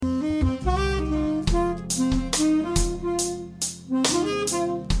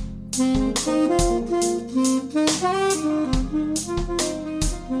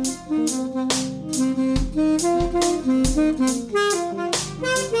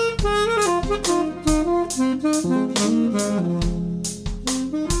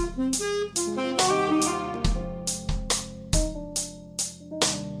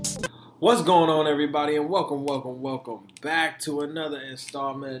What's going on, everybody, and welcome back to another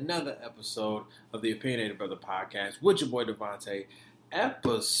installment, another episode of the Opinionated Brother Podcast with your boy Devontae.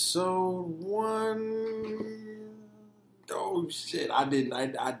 Episode 1. Oh shit! I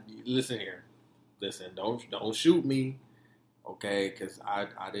listen here. Listen, don't shoot me, okay? Because I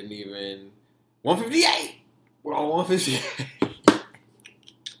didn't even 158. We're on 158.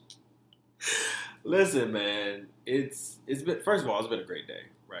 Listen, man, it's been, first of all, it's been a great day.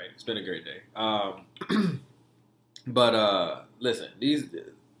 Right, it's been a great day. But listen,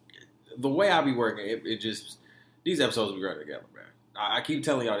 the way I be working, it just these episodes be running together, man. I keep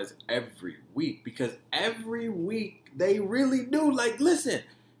telling y'all this every week because every week they really do. Like, listen,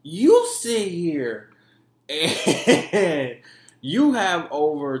 you sit here and you have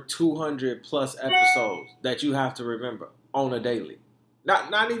over 200 plus episodes that you have to remember on a daily.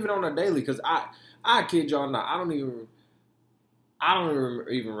 Not even on a daily, because I kid y'all not, I don't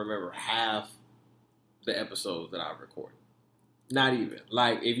even remember half the episodes that I've recorded. Not even.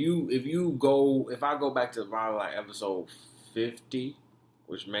 Like, if I go back to probably like episode 50,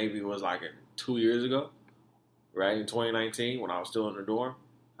 which maybe was like 2 years ago, right, in 2019 when I was still in the dorm.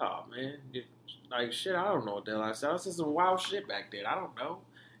 Oh man, like shit, I don't know what the hell I said. I said some wild shit back then. I don't know.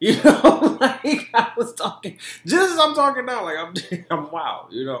 You know, like I was talking just as I'm talking now. Like I'm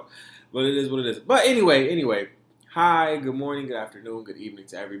wild. You know, but it is what it is. But anyway. Hi, good morning, good afternoon, good evening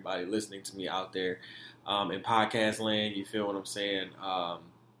to everybody listening to me out there in podcast land. You feel what I'm saying?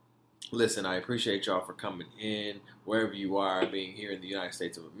 Listen, I appreciate y'all for coming in wherever you are, being here in the United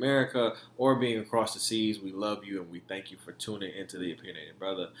States of America or being across the seas. We love you and we thank you for tuning into the Opinionated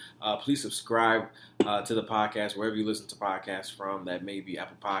Brother. Please subscribe to the podcast wherever you listen to podcasts from. That may be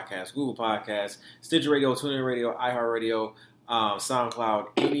Apple Podcasts, Google Podcasts, Stitcher Radio, TuneIn Radio, iHeartRadio, SoundCloud,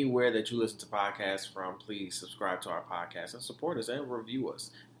 anywhere that you listen to podcasts from. Please subscribe to our podcast and support us and review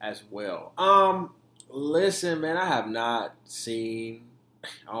us as well. Listen, man, I have not seen.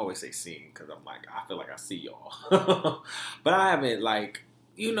 I always say seen because I'm like, I feel like I see y'all, but I haven't I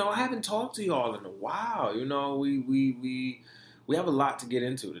haven't talked to y'all in a while. You know, we have a lot to get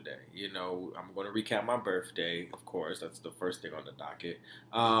into today. You know, I'm going to recap my birthday, of course. That's the first thing on the docket.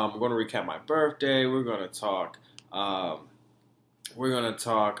 I'm going to recap my birthday. We're going to talk.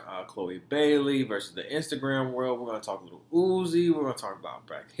 Chloe Bailey versus the Instagram world. We're going to talk a little Uzi. We're going to talk about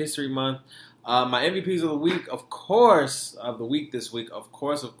Black History Month. My MVPs of the week, this week, of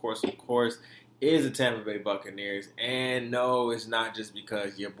course, is the Tampa Bay Buccaneers. And no, it's not just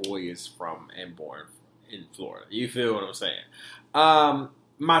because your boy is from and born in Florida. You feel what I'm saying?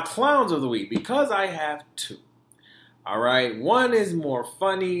 My clowns of the week, because I have two. All right, one is more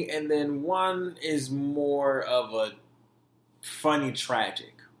funny, and then one is more of a funny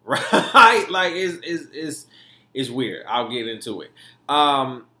tragic, right? Like it's weird. I'll get into it.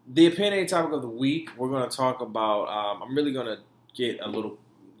 The opinionated topic of the week, we're going to talk about. I'm really going to get a little.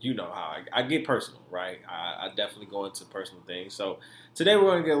 You know how I get personal, right? I definitely go into personal things. So today we're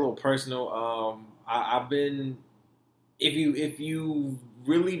going to get a little personal. I've been, if you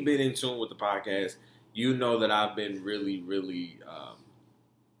really been in tune with the podcast, you know that I've been really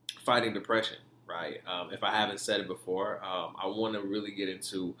fighting depression. Right. If I haven't said it before, I want to really get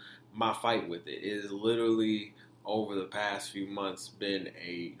into my fight with it. It is literally over the past few months been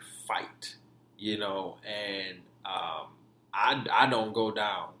a fight, you know, and I don't go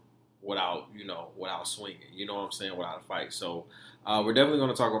down without swinging, you know what I'm saying, without a fight. So we're definitely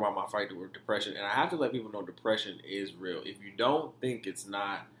going to talk about my fight with depression, and I have to let people know depression is real. If you don't think it's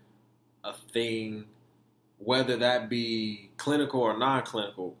not a thing, whether that be clinical or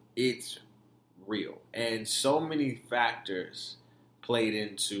non-clinical, it's real. And so many factors played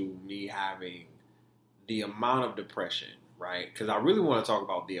into me having the amount of depression, right? Because I really want to talk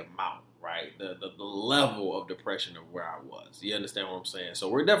about the amount, right? The level of depression of where I was. You understand what I'm saying? So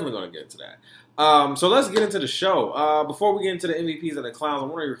we're definitely going to get into that. So let's get into the show. Before we get into the MVPs and the clowns, I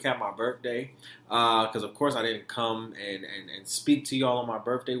want to recap my birthday. Because, of course, I didn't come and speak to y'all on my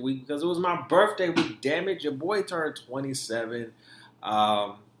birthday week because it was my birthday week. Damn it, your boy turned 27.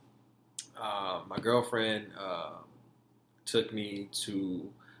 My girlfriend took me to,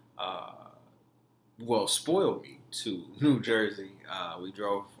 spoiled me to New Jersey. We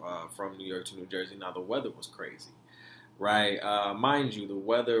drove from New York to New Jersey. Now, the weather was crazy, right? Mind you, the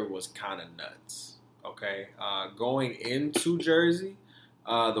weather was kind of nuts, okay? Going into Jersey,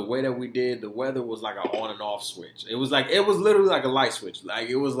 the way that we did, the weather was like an on and off switch. It was literally like a light switch. Like,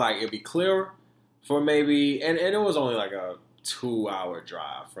 it was like, it'd be clear for maybe, and it was only like a 2-hour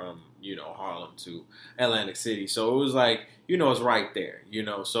drive from, Harlem to Atlantic City. So it was like, it's right there,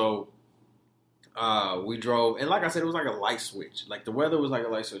 So We drove, and like I said, it was like a light switch. Like the weather was like a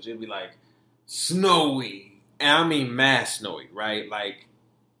light switch. It'd be like snowy, and I mean mass snowy, right? Like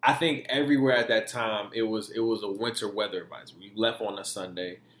I think everywhere at that time it was a winter weather advisory. We left on a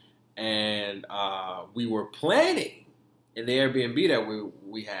Sunday, and we were planning in the Airbnb that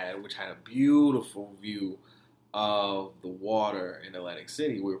we had, which had a beautiful view of the water in Atlantic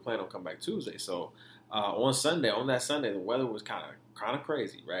City. We were planning on coming back Tuesday, so on that Sunday, the weather was kind of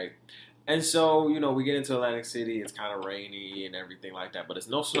crazy, right? And so we get into Atlantic City. It's kind of rainy and everything like that, but it's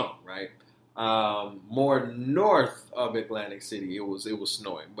no snow, right? More north of Atlantic City, it was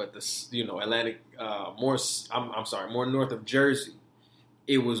snowing, but Atlantic more I'm sorry, more north of Jersey,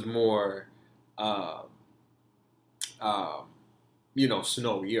 it was more uh, um,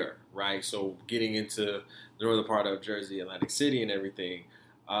 snowier, right? So getting into the northern part of Jersey, Atlantic City, and everything,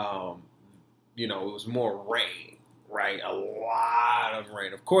 um, it was more rain, right? A lot of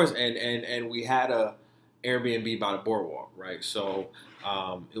rain, of course, and we had a Airbnb by the boardwalk, right? So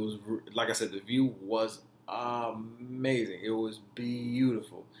it was like I said, the view was amazing. It was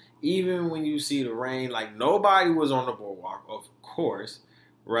beautiful. Even when you see the rain, like nobody was on the boardwalk, of course,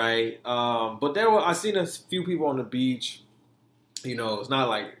 right? But I seen a few people on the beach. It's not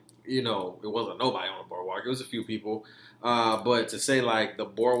like it wasn't nobody on the boardwalk. It was a few people. But to say like the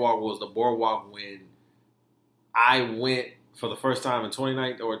boardwalk was the boardwalk when I went for the first time in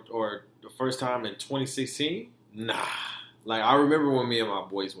 2019 or the first time in 2016, nah. Like I remember when me and my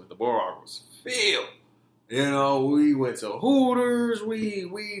boys went, the boardwalk was filled. We went to Hooters,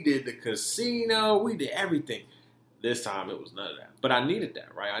 we did the casino, we did everything. This time it was none of that. But I needed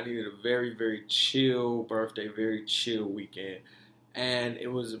that, right? I needed a very, very chill birthday, very chill weekend. And it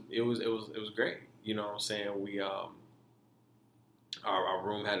was great. You know what I'm saying? We our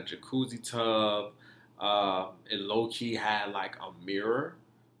room had a jacuzzi tub. It low key had like a mirror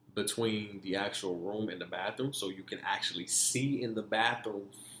between the actual room and the bathroom, so you can actually see in the bathroom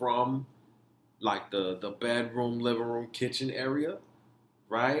from like the bedroom, living room, kitchen area,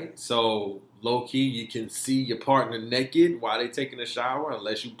 right? So low key, you can see your partner naked while they taking a shower,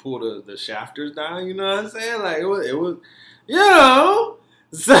 unless you pull the shafters down. You know what I'm saying? Like it was,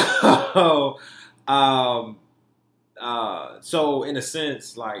 So, um, so in a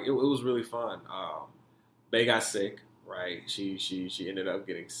sense, like it was really fun. They got sick, right? She ended up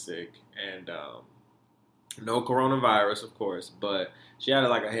getting sick, and no coronavirus, of course, but she had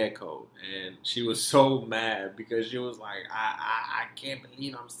like a head cold, and she was so mad because she was like, I can't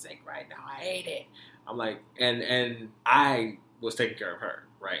believe I'm sick right now. I hate it. I'm like, and I was taking care of her,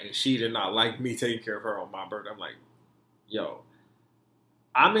 right? And she did not like me taking care of her on my birthday. I'm like, yo,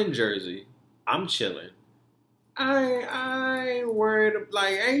 I'm in Jersey. I'm chilling. I ain't worried.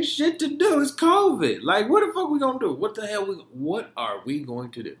 Like, ain't shit to do. It's COVID. Like, what the fuck we gonna do? What are we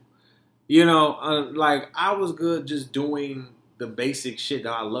going to do? Like I was good just doing the basic shit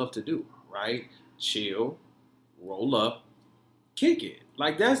that I love to do, right? Chill, roll up, kick it.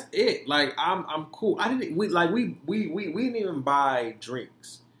 Like that's it. Like I'm cool. I didn't we didn't even buy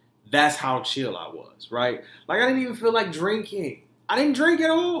drinks. That's how chill I was, right? Like I didn't even feel like drinking. I didn't drink at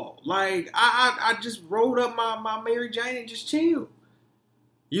all. Like I just rolled up my Mary Jane and just chilled.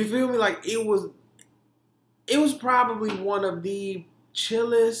 You feel me? Like it was probably one of the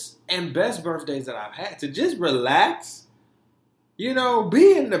chillest and best birthdays that I've had. To just relax, be in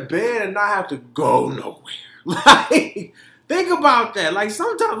the bed and not have to go nowhere. Like, think about that. Like,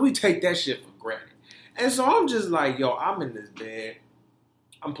 sometimes we take that shit for granted. And so I'm just like, yo, I'm in this bed.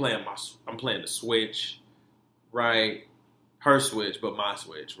 I'm playing the Switch, right? Her Switch, but my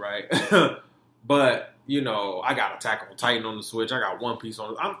Switch, right? But, I got Attack on Titan on the Switch. I got One Piece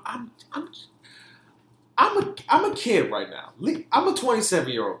on the I'm a kid right now. I'm a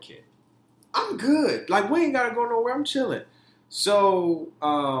 27-year-old kid. I'm good. Like we ain't gotta go nowhere. I'm chilling. So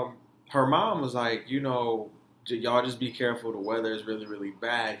her mom was like, y'all just be careful. The weather is really, really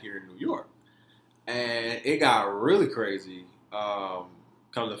bad here in New York, and it got really crazy. Come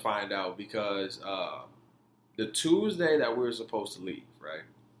to find out because the Tuesday that we were supposed to leave, right,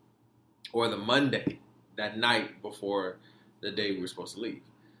 or the Monday that night before the day we were supposed to leave.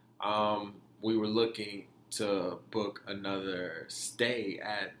 We were looking to book another stay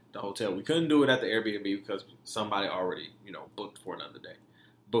at the hotel. We couldn't do it at the Airbnb because somebody already, booked for another day,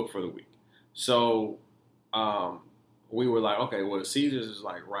 booked for the week. So we were like, okay, well, Caesars is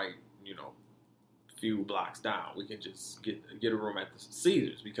like right, a few blocks down. We can just get a room at the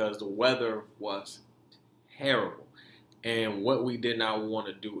Caesars because the weather was terrible. And what we did not want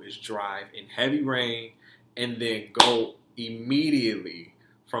to do is drive in heavy rain and then go immediately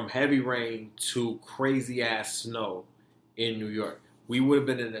from heavy rain to crazy ass snow in New York. We would have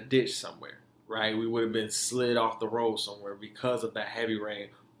been in a ditch somewhere, right? We would have been slid off the road somewhere because of that heavy rain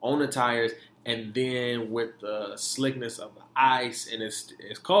on the tires, and then with the slickness of the ice, and it's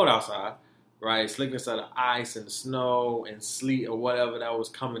cold outside, right? Slickness of the ice and the snow and sleet or whatever that was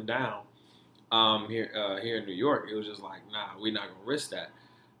coming down here in New York. It was just like, nah, we're not gonna risk that.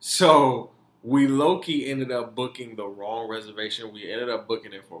 So we low-key ended up booking the wrong reservation. We ended up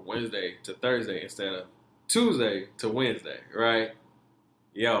booking it for Wednesday to Thursday instead of Tuesday to Wednesday, right?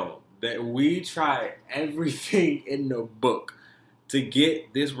 Yo, that we tried everything in the book to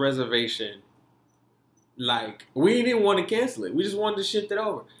get this reservation. Like, we didn't want to cancel it. We just wanted to shift it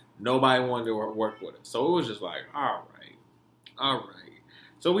over. Nobody wanted to work with us. So it was just like, all right.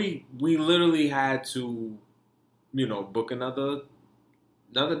 So we literally had to, book another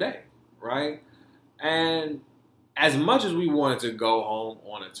day, right? And as much as we wanted to go home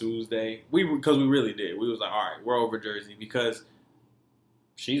on a Tuesday, because we really did. We was like, all right, we're over Jersey because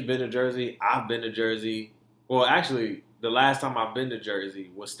she's been to Jersey. I've been to Jersey. Well, actually, the last time I've been to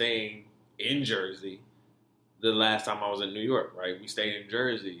Jersey was staying in Jersey. The last time I was in New York, right? We stayed in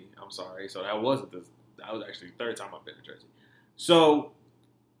Jersey. I'm sorry. So that was actually the third time I've been to Jersey. So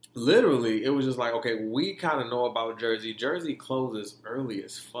literally, it was just like, okay, we kind of know about Jersey. Jersey closes early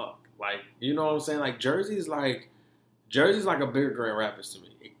as fuck. Like, you know what I'm saying? Like, Jersey's like a bigger Grand Rapids to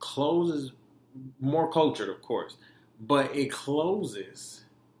me. It closes, more cultured, of course, but it closes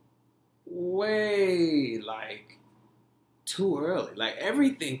way, like, too early. Like,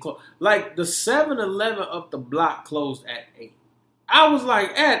 everything closed. Like, the 7-Eleven up the block closed at 8. I was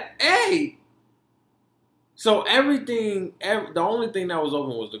like, at 8? So the only thing that was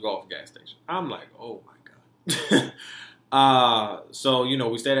open was the Gulf gas station. I'm like, oh my God. So,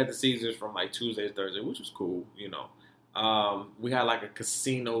 we stayed at the Caesars from like Tuesday to Thursday, which was cool, We had like a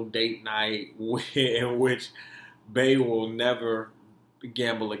casino date night in which Bay will never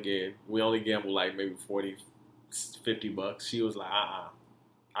gamble again. We only gamble like maybe $40-$50. She was like, I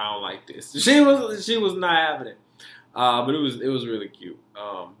don't like this. She was not having it. But it was really cute.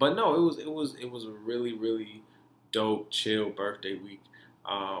 But no, it was a really, really dope, chill birthday week.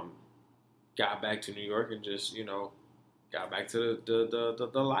 Got back to New York and just, got back to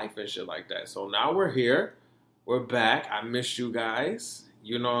the life and shit like that. So now we're here. We're back. I missed you guys.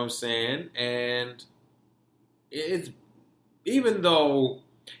 You know what I'm saying? And it's, even though,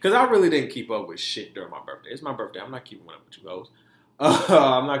 because I really didn't keep up with shit during my birthday. It's my birthday. I'm not keeping up with you hoes.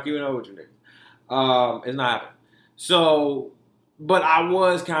 I'm not keeping up with you niggas. It's not happening. So, but I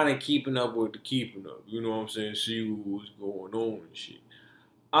was kind of keeping up with the keeping up. You know what I'm saying? See what was going on and shit.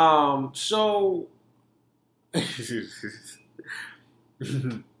 So,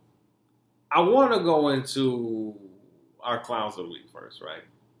 I want to go into our clowns of the week first, right?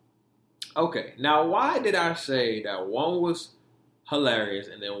 Okay, now why did I say that one was hilarious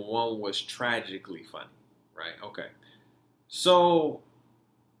and then one was tragically funny, right? Okay, so,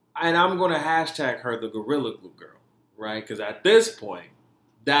 and I'm going to hashtag her the Gorilla Glue Girl, right? Because at this point,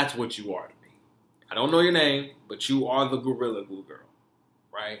 that's what you are to me. I don't know your name, but you are the Gorilla Glue Girl,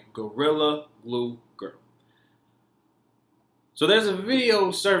 right? Gorilla Glue Girl. So there's a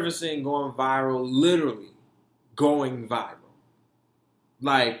video surfacing going viral, literally going viral.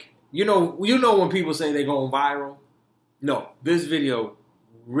 Like, you know when people say they're going viral? No, this video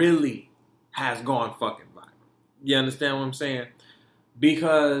really has gone fucking viral. You understand what I'm saying?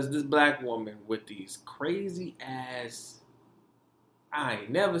 Because this black woman with these crazy ass, I ain't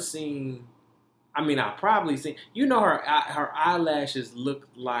never seen, I mean, I probably seen, her eyelashes look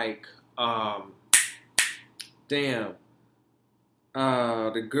like,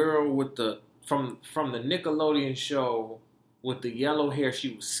 the girl with from the Nickelodeon show with the yellow hair.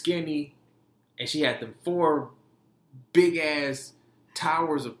 She was skinny, and she had them 4 big ass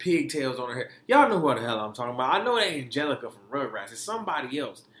towers of pigtails on her hair. Y'all know what the hell I'm talking about. I know it ain't Angelica from Rugrats. It's somebody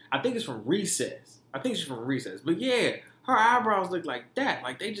else. I think it's from Recess. But yeah, her eyebrows look like that.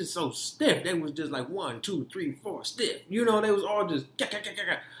 Like, they just so stiff. They was just like 1, 2, 3, 4 stiff. They was all just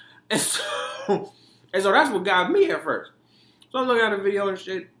and so that's what got me at first. So I'm looking at the video and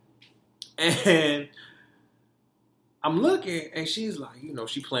shit, and I'm looking, and she's like,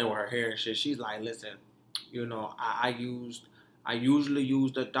 she playing with her hair and shit. She's like, listen, I usually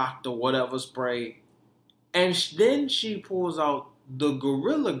use the Dr. Whatever spray, and then she pulls out the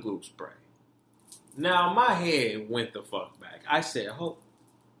Gorilla Glue spray. Now my head went the fuck back. I said, hold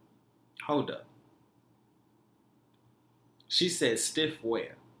up. She said, stiff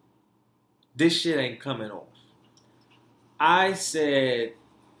wear. This shit ain't coming off. I said,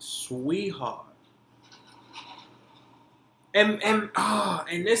 sweetheart. And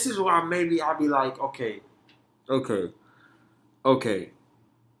this is why maybe I'll be like, okay.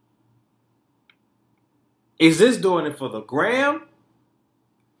 Is this doing it for the gram?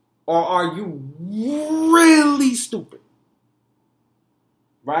 Or are you really stupid?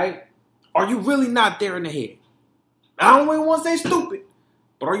 Right? Are you really not there in the head? I don't really want to say stupid,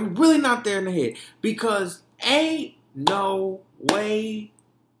 but are you really not there in the head? Because ain't no way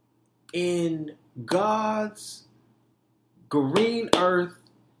in God's green earth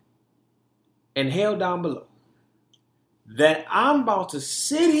and hell down below that I'm about to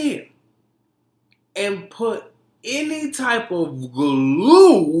sit here and put any type of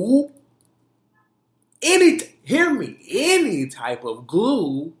glue, hear me, any type of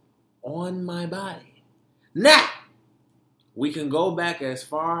glue on my body. Now, we can go back as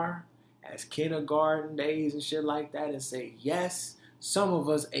far as kindergarten days and shit like that and say, yes, some of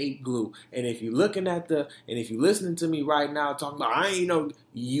us ate glue. And if you're if you're listening to me right now talking about, I ain't know,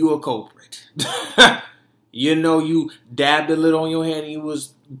 you a culprit. You know, you dabbed a little on your hand and you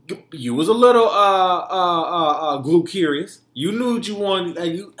was a little glue curious. You knew what you wanted.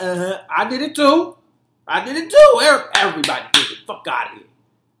 I did it too. Everybody did it. Fuck out of here.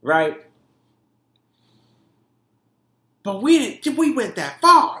 Right? But we went that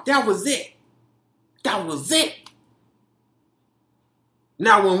far. That was it.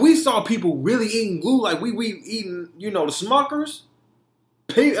 Now, when we saw people really eating glue, like we eating, the Smuckers,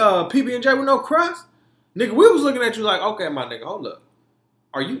 PB&J with no crust, nigga, we was looking at you like, okay, my nigga, hold up.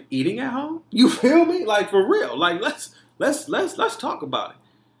 Are you eating at home? You feel me? Like, for real. Like, let's talk about it.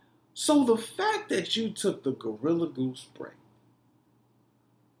 So the fact that you took the Gorilla Glue spray,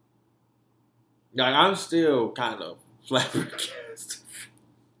 like, I'm still kind of flabbergasted.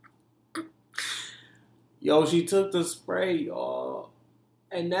 Yo, she took the spray, y'all.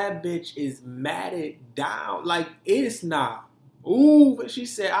 And that bitch is matted down. Like, it's not. Ooh, but she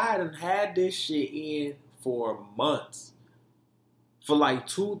said, I hadn't had this shit in for months. For like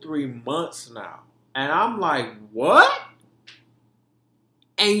 2-3 months now. And I'm like, what?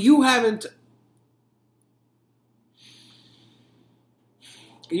 And you haven't...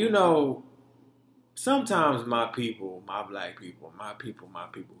 sometimes my black people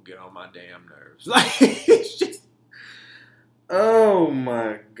get on my damn nerves. Like, it's just... Oh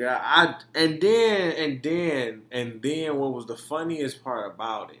my God. And then what was the funniest part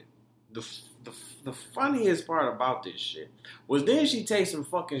about it? The funniest part about this shit was then she takes some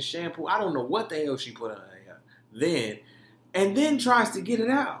fucking shampoo. I don't know what the hell she put on her hair. Then tries to get it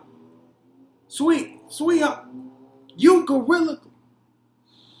out. Sweetheart, you Gorilla.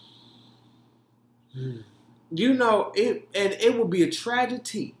 It would be a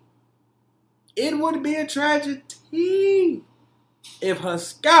tragedy. It would be a tragedy if her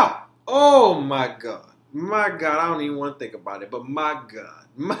scalp, oh my God, I don't even want to think about it, but my God,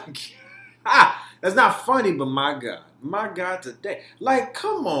 that's not funny, but my God today, like,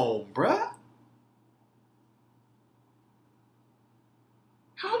 come on, bruh.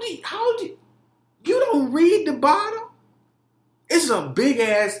 How do you don't read the bottom? It's a big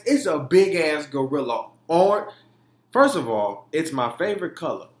ass gorilla. Or, first of all, it's my favorite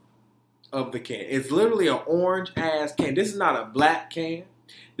color of the can. It's literally an orange ass can. This is not a black can.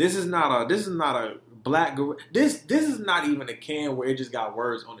 This is not a black gorilla. This is not even a can where it just got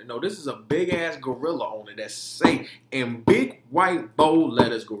words on it. No, this is a big ass gorilla on it that say in big white bold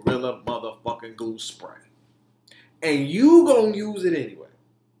letters, Gorilla motherfucking Glue spray. And you gonna use it anyway.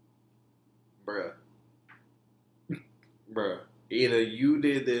 Bruh. Either you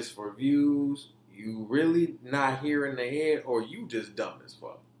did this for views, you really not here in the head, or you just dumb as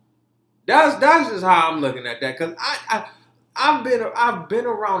fuck. That's just how I'm looking at that. Cause I've been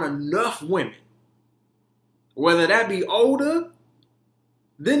around enough women, whether that be older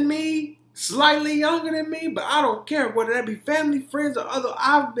than me, slightly younger than me, but I don't care whether that be family, friends, or other.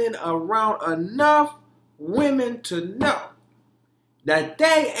 I've been around enough women to know that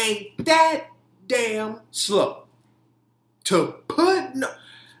they ain't that damn slow to put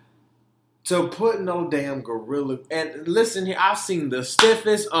no damn gorilla. And listen here, I've seen the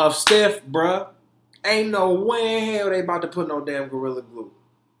stiffest of stiff, bruh. Ain't no way in hell they about to put no damn Gorilla Glue.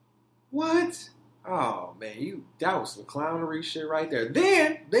 What? Oh man, that was some clownery shit right there.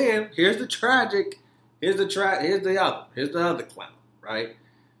 Then here's the other clown, right?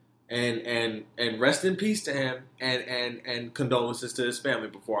 And rest in peace to him, and condolences to his family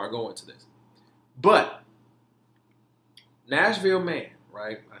before I go into this. But Nashville man,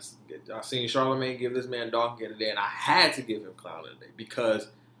 right? I seen Charlamagne give this man dog again today, and I had to give him clown today because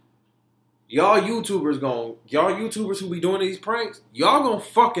y'all YouTubers who be doing these pranks, y'all gonna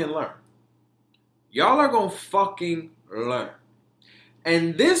fucking learn. Y'all are gonna fucking learn.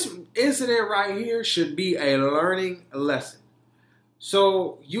 And this incident right here should be a learning lesson.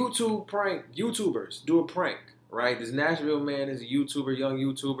 So YouTubers do a prank, right? This Nashville man is a YouTuber, young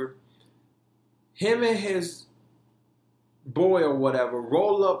YouTuber. Him and his boy or whatever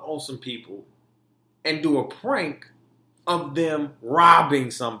roll up on some people and do a prank of them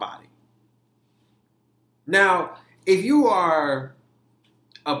robbing somebody. Now, if you are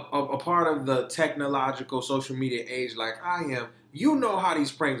a part of the technological social media age like I am, you know how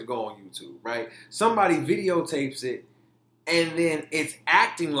these pranks go on YouTube, right? Somebody videotapes it and then it's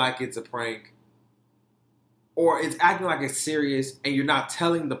acting like it's a prank or it's acting like it's serious and you're not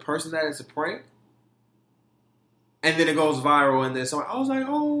telling the person that it's a prank. And then it goes viral and then I was like,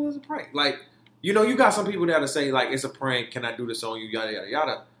 oh, it's a prank. Like, you know, you got some people that'll say like, it's a prank. Can I do this on you? Yada, yada,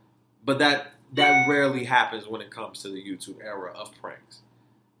 yada. But that rarely happens when it comes to the YouTube era of pranks.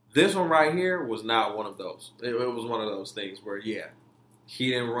 This one right here was not one of those. It was one of those things where, yeah,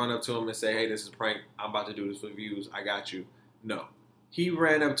 he didn't run up to him and say, hey, this is a prank. I'm about to do this for views. I got you. No. He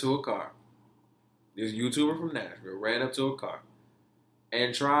ran up to a car. This YouTuber from Nashville ran up to a car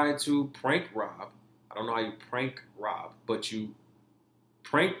and tried to prank rob. I don't know how you prank rob, but you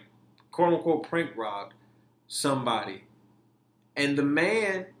prank, quote unquote, prank robbed somebody. And the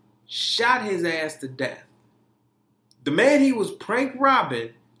man shot his ass to death. The man he was prank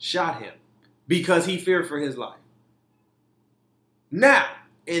robbing shot him because he feared for his life. Now,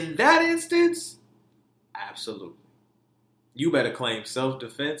 in that instance, absolutely. You better claim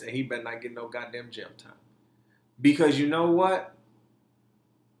self-defense and he better not get no goddamn jail time. Because you know what?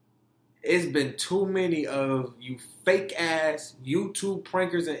 It's been too many of you fake-ass YouTube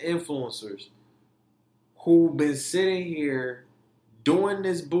prankers and influencers who've been sitting here doing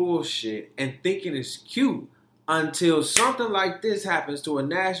this bullshit and thinking it's cute until something like this happens to a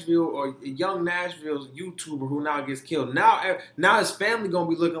Nashville or a young Nashville YouTuber who now gets killed. Now his family gonna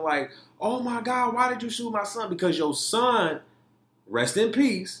be looking like, oh my God, why did you shoot my son? Because your son, rest in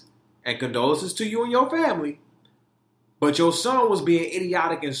peace, and condolences to you and your family, but your son was being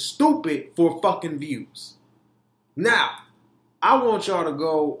idiotic and stupid for fucking views. Now, I want y'all to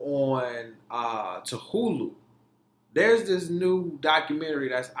go on to Hulu. There's this new documentary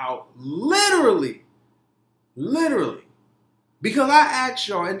that's out literally. Because I asked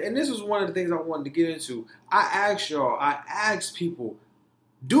y'all, and this is one of the things I wanted to get into. I asked people,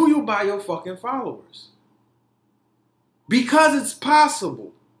 do you buy your fucking followers? Because it's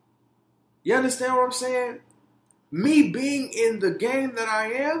possible. You understand what I'm saying? Me being in the game that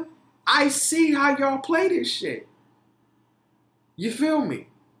I am, I see how y'all play this shit. You feel me?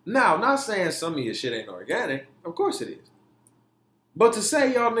 Now, I'm not saying some of your shit ain't organic. Of course it is. But to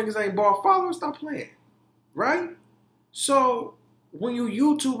say y'all niggas ain't bought followers, stop playing. Right? So, when you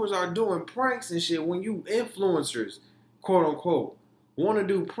YouTubers are doing pranks and shit, when you influencers, quote unquote, want to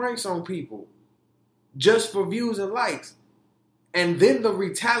do pranks on people just for views and likes, and then the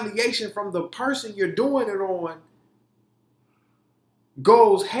retaliation from the person you're doing it on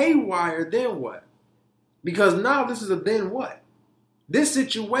goes haywire, then what? Because now this is a then what? This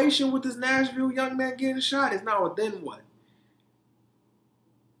situation with this Nashville young man getting shot is now a then what?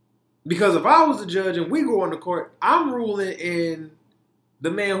 Because if I was the judge and we go into court, I'm ruling in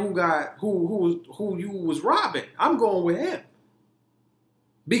the man who you was robbing. I'm going with him.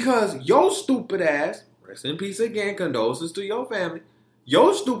 Because your stupid ass, rest in peace again, condolences to your family,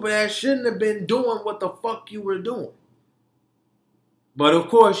 your stupid ass shouldn't have been doing what the fuck you were doing. But of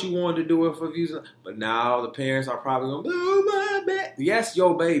course you wanted to do it for views. But now the parents are probably going to be, oh my bad. Yes,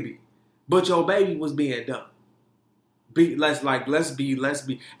 your baby. But your baby was being done. Let's be.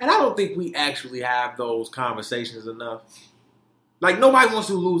 And I don't think we actually have those conversations enough. Like, nobody wants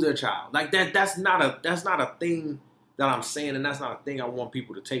to lose their child. Like, that's not a thing that I'm saying, and that's not a thing I want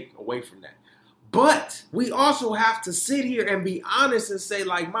people to take away from that. But we also have to sit here and be honest and say,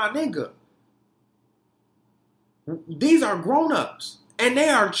 like, my nigga, these are grown-ups, and they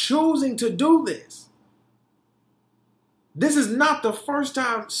are choosing to do this. This is not the first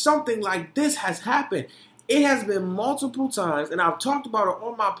time something like this has happened. It has been multiple times, and I've talked about it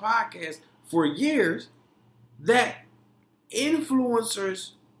on my podcast for years, that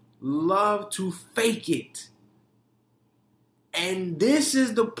influencers love to fake it. And this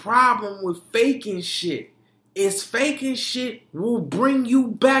is the problem with faking shit. Is faking shit will bring you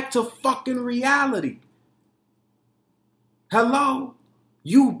back to fucking reality. Hello?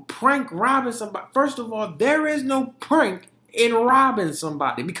 You prank robbing somebody. First of all, there is no prank in robbing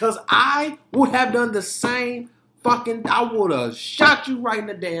somebody, because I would have done the same fucking, I would have shot you right in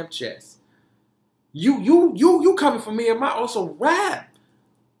the damn chest. You coming for me and my also rap.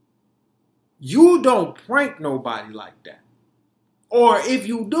 You don't prank nobody like that. Or if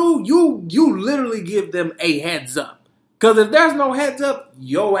you do, you literally give them a heads up. Because if there's no heads up,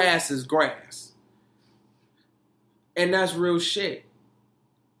 your ass is grass. And that's real shit.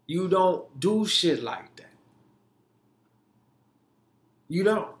 You don't do shit like that. You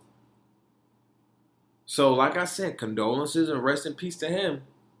don't. So, like I said, condolences and rest in peace to him.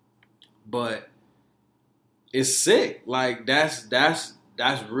 But it's sick. Like that's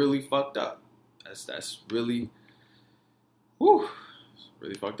really fucked up. That's really, whew,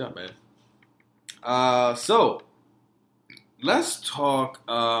 really fucked up, man. So let's talk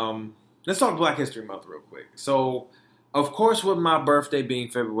Black History Month real quick. So, of course, with my birthday being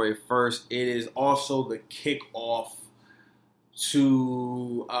February 1st, it is also the kickoff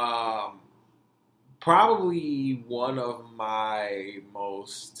to probably one of my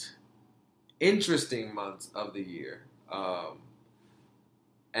most interesting months of the year.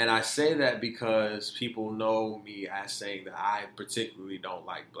 And I say that because people know me as saying that I particularly don't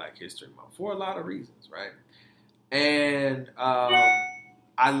like Black History Month for a lot of reasons, right? And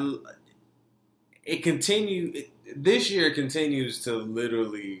this year continues to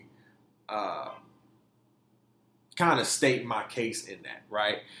literally kind of state my case in that,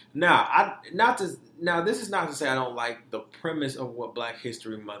 right? Now, this is not to say I don't like the premise of what Black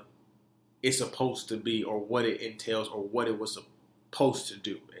History Month is supposed to be, or what it entails, or what it was supposed to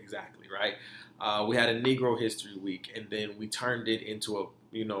do exactly, right? We had a Negro History Week, and then we turned it into a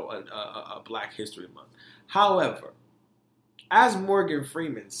Black History Month. However, as Morgan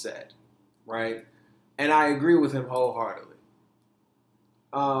Freeman said, right, and I agree with him wholeheartedly,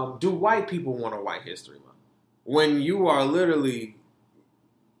 do white people want a White History Month? When you are literally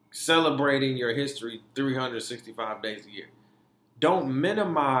celebrating your history 365 days a year. Don't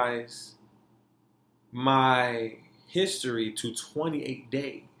minimize my history to 28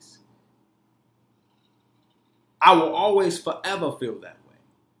 days. I will always forever feel that way.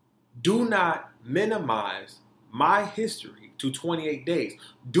 Do not minimize my history to 28 days.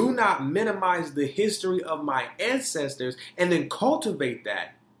 Do not minimize the history of my ancestors and then cultivate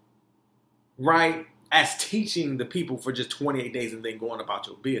that, right, as teaching the people for just 28 days and then going about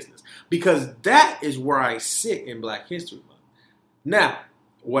your business. Because that is where I sit in Black History Month. Now,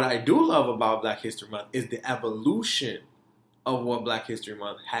 what I do love about Black History Month is the evolution of what Black History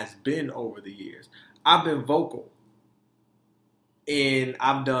Month has been over the years. I've been vocal. And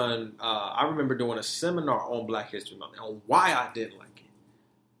I remember doing a seminar on Black History Month and why I didn't like it.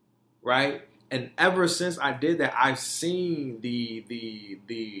 Right? And ever since I did that, I've seen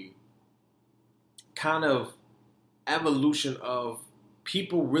the kind of evolution of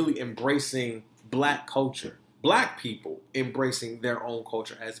people really embracing Black culture. Black people embracing their own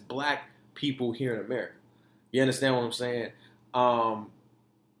culture as Black people here in America. You understand what I'm saying?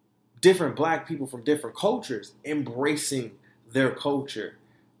 Different Black people from different cultures embracing their culture,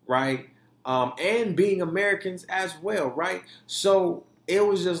 right? And being Americans as well, right? So it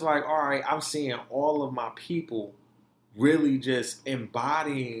was just like, all right, I'm seeing all of my people really just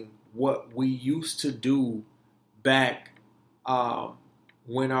embodying what we used to do back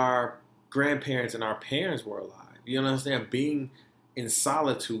when our grandparents and our parents were alive. You understand? Being in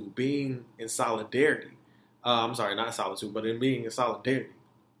solitude, being in solidarity. I'm sorry, not solitude, but in being in solidarity.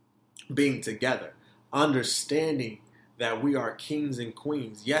 Being together. Understanding that we are kings and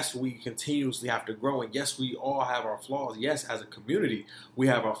queens. Yes, we continuously have to grow. And yes, we all have our flaws. Yes, as a community, we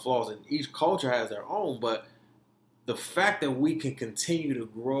have our flaws. And each culture has their own. But the fact that we can continue to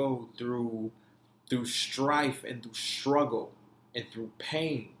grow through strife and through struggle and through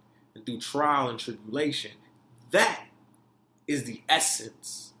pain and through trial and tribulation, that is the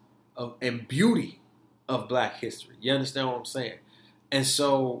essence of and beauty of Black history. You understand what I'm saying? And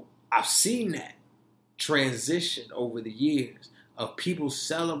so I've seen that transition over the years of people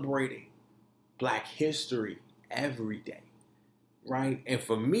celebrating Black history every day, right? And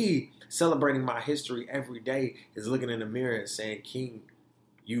for me, celebrating my history every day is looking in the mirror and saying, King,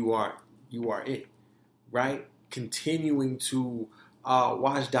 you are it, right? Continuing to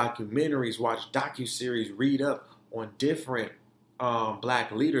watch documentaries, watch docuseries, read up on different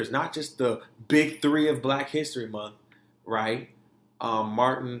Black leaders, not just the big three of Black History Month, right?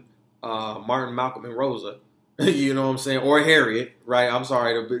 Martin, Malcolm, and Rosa, you know what I'm saying, or Harriet, right? I'm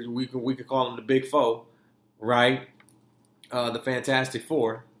sorry, we could call them the Big Four, right? The Fantastic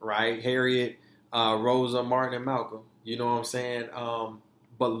Four, right? Harriet, Rosa, Martin, and Malcolm. You know what I'm saying?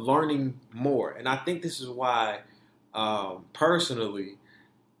 But learning more, and I think this is why, personally,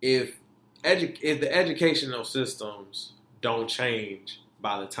 if the educational systems don't change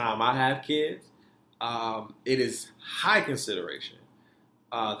by the time I have kids, it is high consideration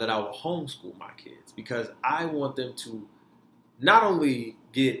that I will homeschool my kids, because I want them to not only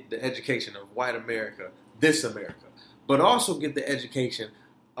get the education of white America, this America, but also get the education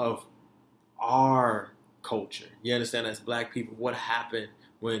of our culture. You understand, as black people, what happened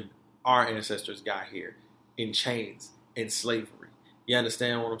when our ancestors got here in chains, in slavery. You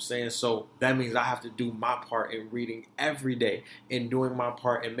understand what I'm saying? So that means I have to do my part in reading every day and doing my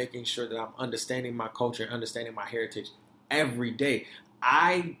part in making sure that I'm understanding my culture and understanding my heritage every day.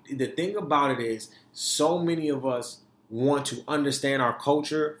 The thing about it is, so many of us want to understand our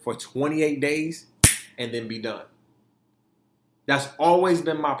culture for 28 days and then be done. That's always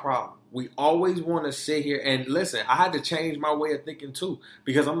been my problem. We always want to sit here and listen. I had to change my way of thinking too,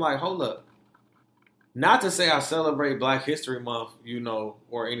 because I'm like, hold up. Not to say I celebrate Black History Month,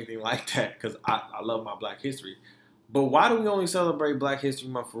 or anything like that, because I love my Black history. But why do we only celebrate Black History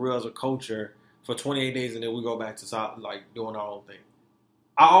Month for real as a culture for 28 days and then we go back to like doing our own thing?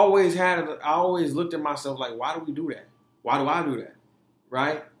 I always looked at myself like, why do we do that? Why do I do that?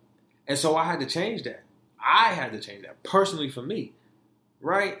 Right? And so I had to change that. I had to change that personally for me.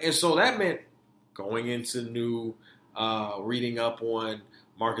 Right? And so that meant going into new, reading up on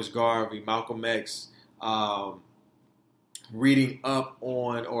Marcus Garvey, Malcolm X, reading up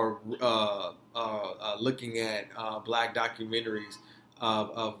on or looking at black documentaries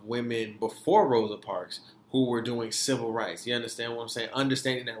of women before Rosa Parks who were doing civil rights. You understand what I'm saying?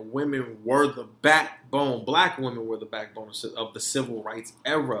 Understanding that women were the backbone, black women were the backbone of the civil rights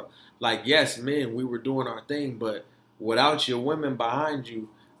era. Like, yes, men, we were doing our thing, but without your women behind you,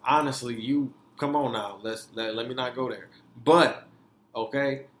 honestly, come on now, let me not go there. But,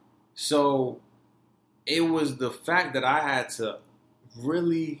 okay, so it was the fact that I had to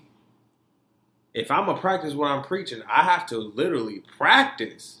really, if I'm going to practice what I'm preaching, I have to literally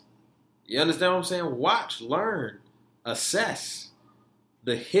practice. You understand what I'm saying? Watch, learn, assess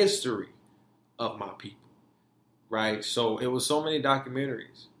the history of my people, right? So it was so many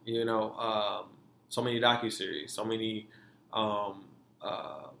documentaries, so many docuseries, so many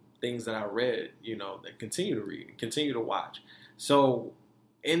things that I read, that continue to read, continue to watch. So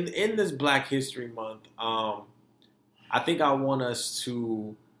in this Black History Month, I think I want us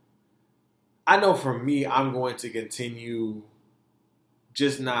to, I know for me, I'm going to continue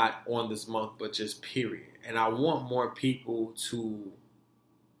just not on this month, but just period. And I want more people to,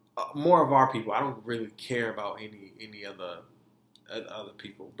 more of our people. I don't really care about any other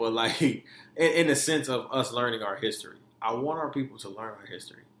people, but like in the sense of us learning our history. I want our people to learn our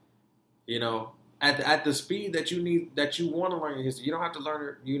history. At the speed that you need, that you want to learn your history. You don't have to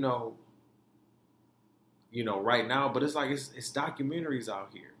learn it, right now. But it's like it's documentaries out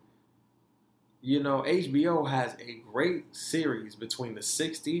here. HBO has a great series between the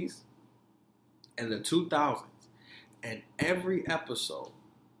 60s and the 2000s. And every episode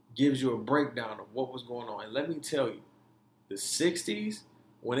gives you a breakdown of what was going on. And let me tell you, the 60s,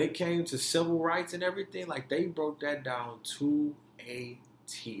 when it came to civil rights and everything, like they broke that down to a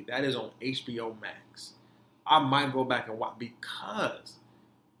T. That is on HBO Max. I might go back and watch because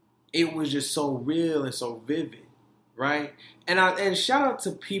it was just so real and so vivid, right? And shout out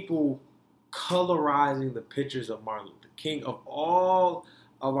to people colorizing the pictures of Martin Luther King, of all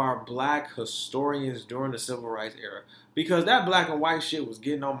of our black historians during the civil rights era, because that black and white shit was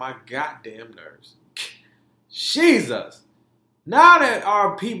getting on my goddamn nerves. Jesus. Now that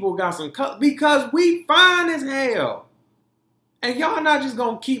our people got some color, because we fine as hell. And y'all not just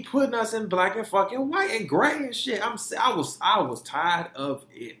gonna keep putting us in black and fucking white and gray and shit. I was tired of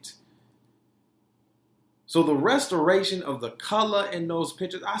it. So the restoration of the color in those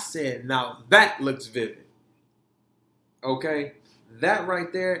pictures, I said, now that looks vivid. Okay? That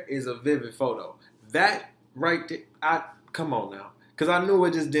right there is a vivid photo. That right there, come on now. Because I knew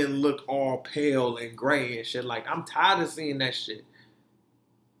it just didn't look all pale and gray and shit. Like, I'm tired of seeing that shit.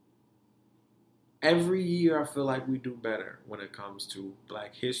 Every year I feel like we do better when it comes to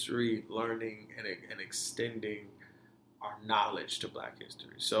black history, learning, and extending our knowledge to black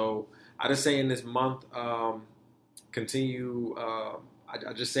history. So I just say in this month, continue.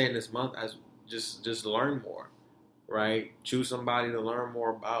 I just say in this month as just learn more, right? Choose somebody to learn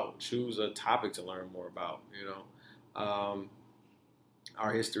more about. Choose a topic to learn more about.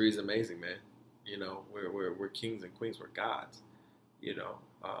 Our history is amazing, man. We're kings and queens. We're gods.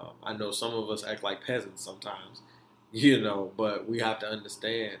 I know some of us act like peasants sometimes. But we have to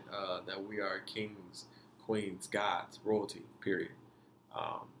understand that we are kings, queens, gods, royalty. Period.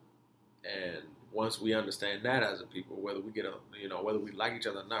 And once we understand that as a people, whether we get whether we like each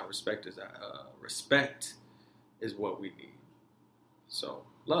other or not, respect is what we need. So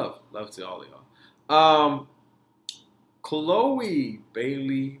love to all of y'all. Chloe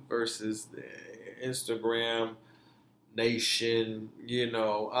Bailey versus the Instagram nation.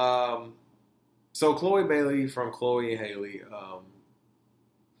 So Chloe Bailey from Chloe and Haley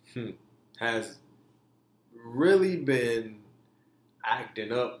has really been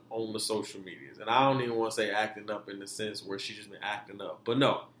acting up on the social medias. And I don't even want to say acting up in the sense where she's just been acting up. But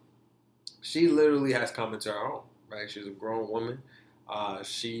no, she literally has come into her own, right? She's a grown woman.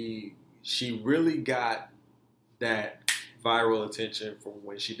 She really got that viral attention from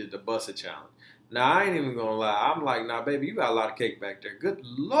when she did the Busted Challenge. Now, I ain't even going to lie. I'm like, nah, baby, you got a lot of cake back there. Good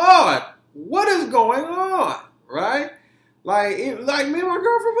Lord, what is going on, right? Like me and my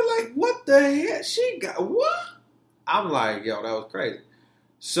girlfriend were like, what the hell? She got, what? I'm like, yo, that was crazy.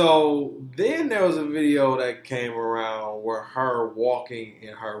 So then there was a video that came around where her walking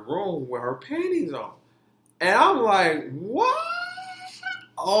in her room with her panties on. And I'm like, what?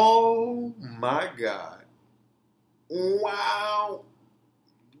 Oh my God. Wow.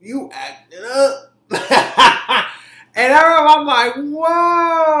 You acting up. And I'm like,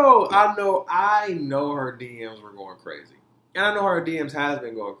 whoa. I know her DMs were going crazy. And I know her DMs has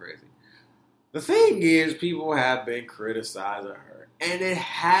been going crazy. The thing is, people have been criticizing her. And it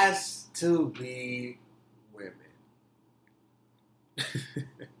has to be women.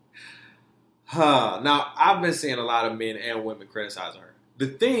 Now, I've been seeing a lot of men and women criticizing her. The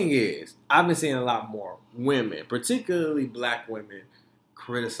thing is, I've been seeing a lot more women, particularly black women,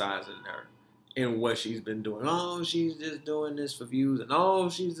 criticizing her and what she's been doing. Oh, she's just doing this for views. And oh,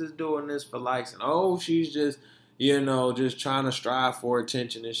 she's just doing this for likes. And oh, she's just, just trying to strive for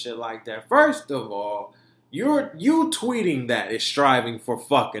attention and shit like that. First of all, you tweeting that is striving for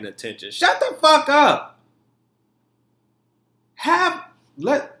fucking attention. Shut the fuck up.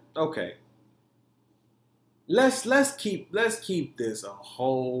 Okay. Let's keep this a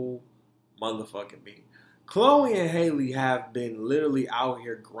whole motherfucking beat. Chloe and Haley have been literally out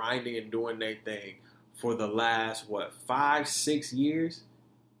here grinding and doing their thing for the last 5-6 years,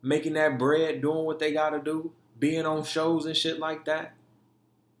 making that bread, doing what they gotta do, being on shows and shit like that.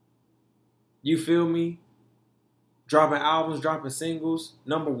 You feel me? Dropping albums, dropping singles,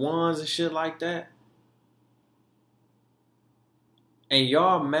 number ones and shit like that. And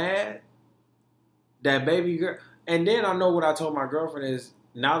y'all mad that baby girl. And then I know what I told my girlfriend is,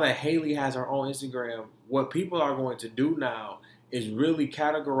 now that Haley has her own Instagram, what people are going to do now is really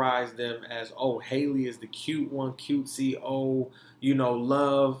categorize them as, oh, Haley is the cute one, cutesy,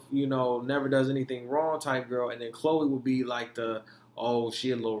 love, never does anything wrong type girl. And then Chloe will be like the, oh,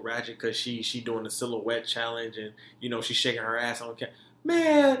 she a little ratchet because she doing the silhouette challenge and, she's shaking her ass on camera.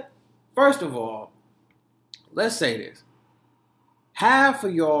 Man, first of all, let's say this. Half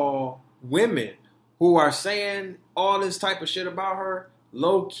of y'all women who are saying all this type of shit about her,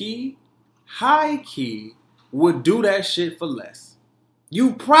 low key, high key, would do that shit for less.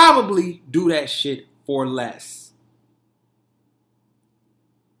 You probably do that shit for less.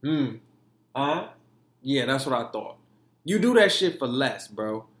 Yeah, that's what I thought. You do that shit for less,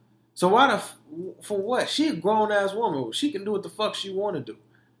 bro. So for what? She a grown ass woman. She can do what the fuck she want to do.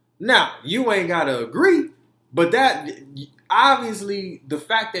 Now, you ain't gotta agree, but that obviously the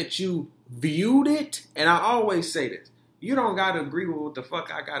fact that you viewed it, and I always say this, you don't gotta agree with what the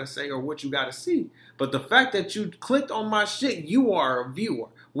fuck I gotta say or what you gotta see. But the fact that you clicked on my shit, you are a viewer,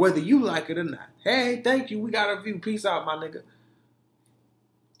 whether you like it or not. Hey, thank you, we got a view. Peace out, my nigga.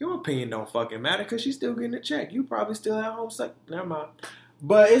 Your opinion don't fucking matter because she's still getting a check. You probably still at home suck. Never mind.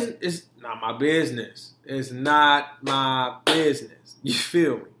 But it's not my business. It's not my business. You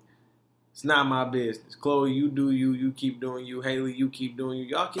feel me? It's not my business. Chloe, you do you. You keep doing you. Haley, you keep doing you.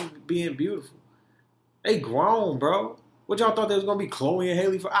 Y'all keep being beautiful. They grown, bro. What y'all thought they was going to be Chloe and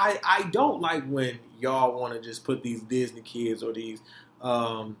Haley for? I don't like when y'all want to just put these Disney kids or these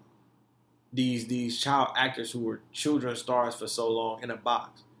child actors who were children stars for so long in a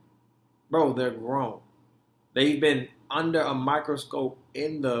box. Bro, they're grown. They've been under a microscope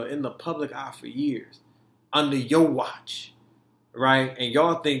in the public eye for years. Under your watch. Right? And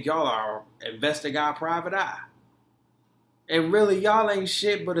y'all think y'all are investigating private eye. And really, y'all ain't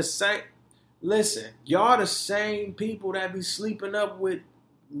shit but the same. Listen, y'all the same people that be sleeping up with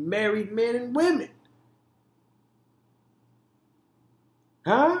married men and women.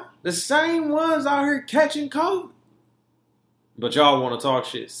 Huh? The same ones out here catching COVID. But y'all want to talk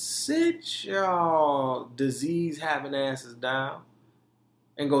shit. Sit y'all disease having asses down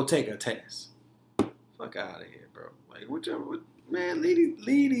and go take a test. Fuck out of here, bro. Like, man, leave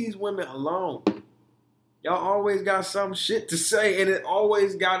these women alone. Y'all always got some shit to say, and it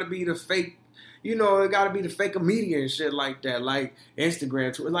always got to be the fake. It got to be the fake media and shit like that, like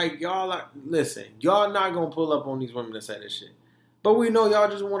Instagram, Twitter. Like, listen, y'all not going to pull up on these women to say this shit. But we know y'all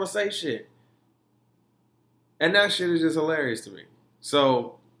just want to say shit. And that shit is just hilarious to me.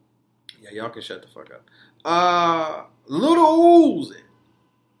 So, Yeah, y'all can shut the fuck up. Little Uzi.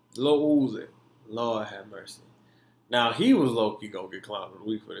 Lil Uzi. Lord have mercy. Now, he was low-key gonna get clown of the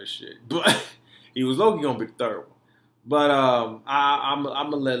week for this shit. But he was low-key gonna be the third one. But I'm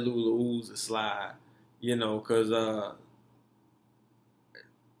gonna let Lil Uzi slide, because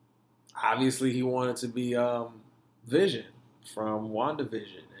obviously he wanted to be Vision from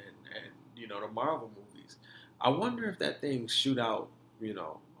WandaVision and the Marvel movies. I wonder if that thing shoot out,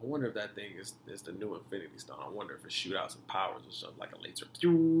 I wonder if that thing is the new Infinity Stone. I wonder if it shoot out some powers or something, like a laser,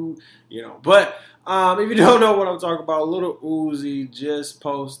 But if you don't know what I'm talking about, Little Uzi just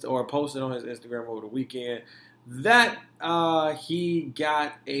posted on his Instagram over the weekend that he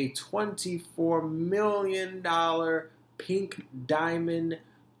got a $24 million pink diamond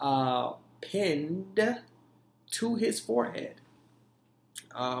pinned to his forehead.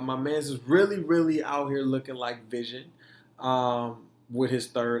 My man's is really, really out here looking like Vision. With his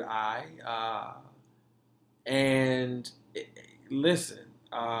third eye. Listen,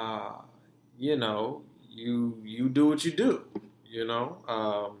 you do what you do,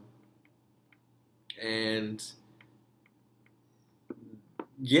 and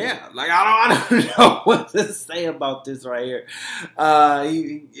yeah, like I don't know what to say about this right here.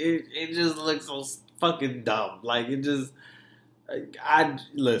 It just looks so fucking dumb. Like it just,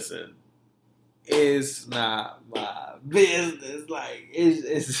 listen. It's not my business. Like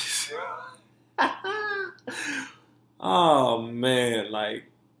it's oh man, like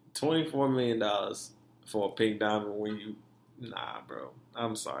 $24 million for a pink diamond when you bro.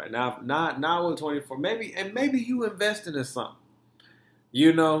 I'm sorry. Not with 24. Maybe you invested in something.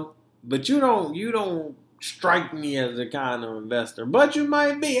 But you don't strike me as the kind of investor. But you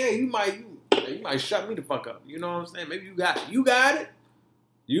might be. Hey, you might shut me the fuck up. You know what I'm saying? Maybe you got it. You got it.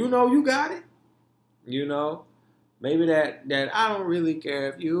 You got it. Maybe that I don't really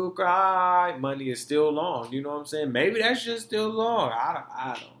care if you cry. Money is still long. You know what I'm saying? Maybe that shit's still long. I don't know.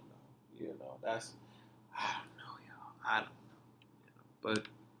 I don't know, y'all. I don't know. But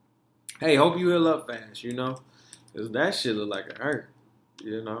hey, hope you heal up fast. Because that shit look like it hurt.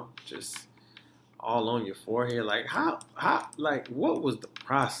 Just all on your forehead. Like how like what was the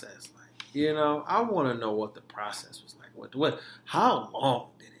process like? I want to know what the process was like. What how long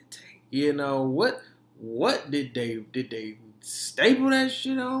did it take? What did they staple that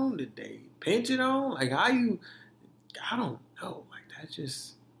shit on? Did they pinch it on? Like I don't know. Like that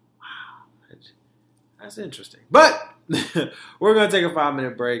just wow. That's interesting. But we're gonna take a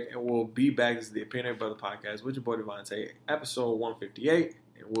 5-minute break and we'll be back. This is the Opinionated Brother Podcast with your boy Devontae, episode 158,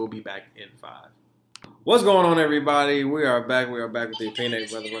 and we'll be back in 5. What's going on, everybody? We are back. We are back with the Opinionated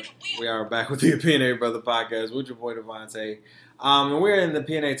Brother. We are back with the Opinionated Brother Podcast with your boy Devontae. And we're in the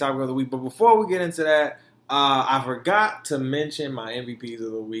PNA Topic of the Week. But before we get into that, I forgot to mention my MVPs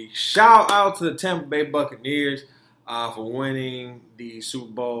of the week. Shout out to the Tampa Bay Buccaneers for winning the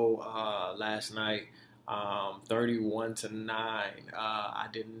Super Bowl last night, 31-9. I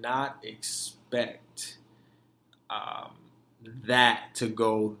did not expect that to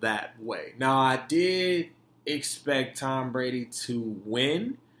go that way. Now, I did expect Tom Brady to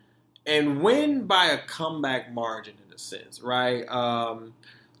win, and win by a comeback margin in a sense, right?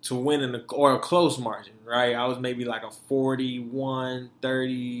 To win or a close margin, right? I was maybe like a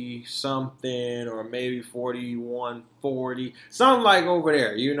 41-30 something, or maybe 41-40, something like over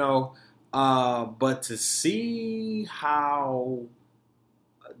there, But to see how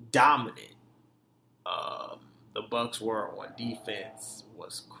dominant the Bucs were on defense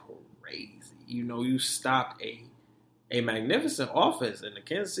was crazy. You stopped a magnificent offense in the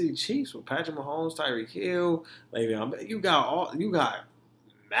Kansas City Chiefs with Patrick Mahomes, Tyreek Hill. You got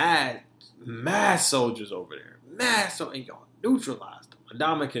mad soldiers over there. And y'all neutralized them.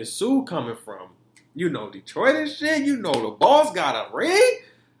 Ndamukong Suh coming from, Detroit and shit. The boss got a ring.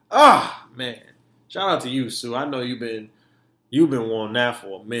 Ah, man. Shout out to you, Sue. I know you've been wanting that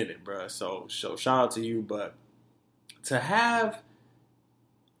for a minute, bro. So shout out to you. But to have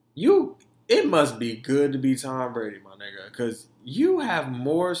you, it must be good to be Tom Brady, my nigga, because you have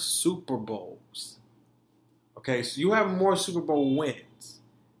more Super Bowls. Okay, so you have more Super Bowl wins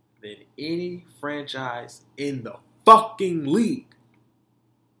than any franchise in the fucking league.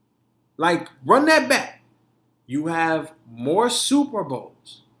 Like, run that back. You have more Super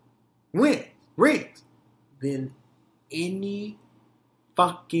Bowls, rings, than any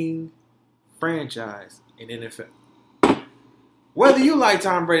fucking franchise in NFL. Whether you like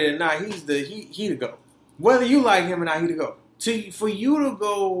Tom Brady or not, he the GOAT. Whether you like him or not, he the GOAT. For you to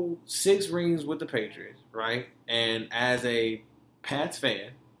go 6 rings with the Patriots, right? And as a Pats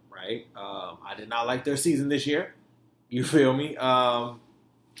fan, right? I did not like their season this year. You feel me?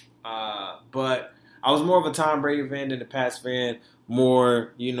 But I was more of a Tom Brady fan than the Pats fan.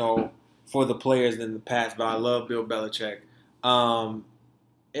 More, for the players than the Pats. But I love Bill Belichick,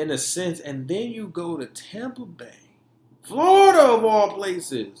 in a sense. And then you go to Tampa Bay, Florida of all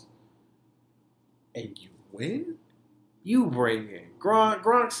places, and you win. You bring in Gronk.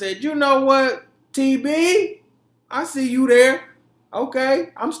 Gronk said, "You know what, TB? I see you there.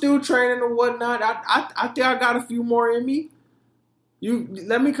 Okay, I'm still training or whatnot. I think I got a few more in me. You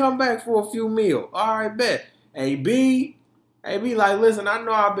let me come back for a few meals. All right, bet. AB, like, listen, I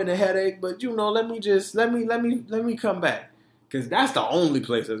know I've been a headache, but let me come back, because that's the only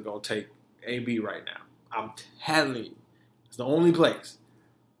place that's gonna take AB right now. I'm telling you, it's the only place.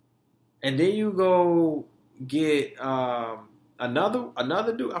 And then you go get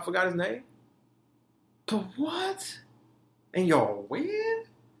another dude. I forgot his name. But what? And y'all win?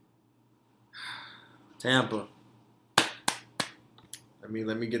 Tampa.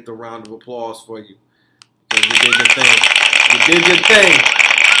 Let me get the round of applause for you. Because you did your thing. You did your thing.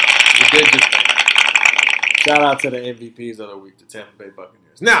 You did your thing. Shout out to the MVPs of the week, the Tampa Bay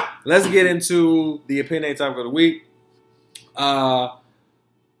Buccaneers. Now, let's get into the opinion topic of the week. Wow.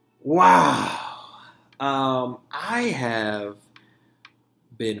 I have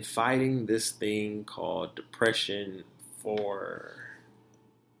been fighting this thing called depression for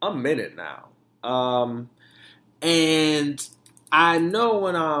a minute now. And I know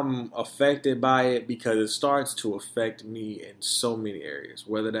when I'm affected by it, because it starts to affect me in so many areas,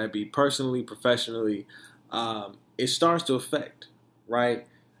 whether that be personally, professionally, it starts to affect, right?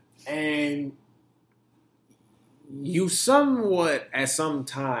 And you somewhat, at some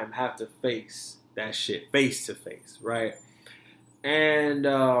time, have to face that shit face to face, right? And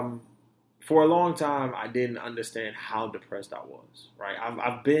for a long time, I didn't understand how depressed I was, right?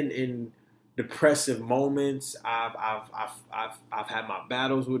 I've been in depressive moments. I've had my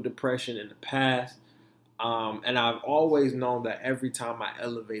battles with depression in the past, and I've always known that every time I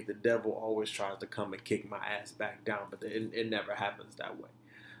elevate, the devil always tries to come and kick my ass back down, but it never happens that way.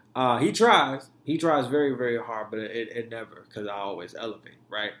 He tries very, very hard, but it never, because I always elevate,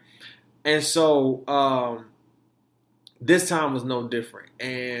 right? And so this time was no different,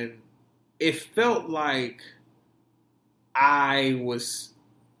 and it felt like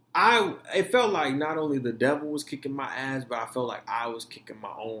it felt like not only the devil was kicking my ass, but I felt like I was kicking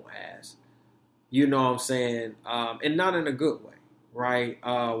my own ass. You know what I'm saying? And not in a good way, right?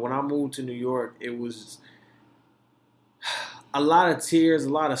 When I moved to New York, it was a lot of tears, a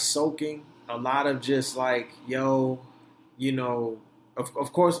lot of soaking, a lot of just like,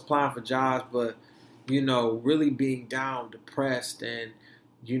 of course applying for jobs, but, really being down, depressed, and,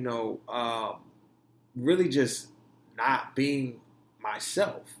 really just not being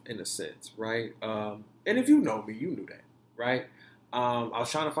myself in a sense, right? And if you know me, you knew that, right? I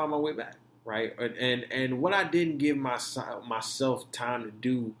was trying to find my way back, right? And what I didn't give myself time to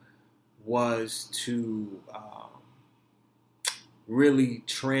do was to really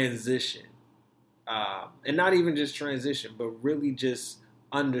transition, and not even just transition, but really just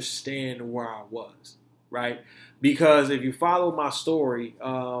understand where I was, right? Because if you follow my story,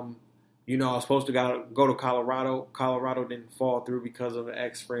 I was supposed to go to Colorado. Colorado didn't fall through because of an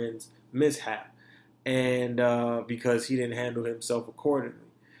ex-friend's mishap, and because he didn't handle himself accordingly.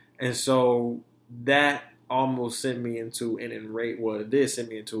 And so that almost sent me into an enraged, well, it did send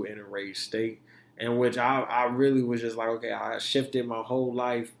me into an enraged state, in which I really was just like, okay, I shifted my whole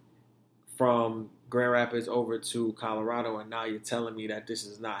life from Grand Rapids over to Colorado, and now you're telling me that this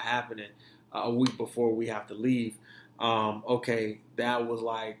is not happening a week before we have to leave. Okay, that was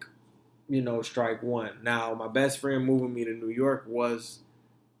like, strike one. Now, my best friend moving me to New York was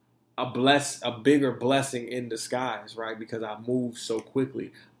a bigger blessing in disguise, right? Because I moved so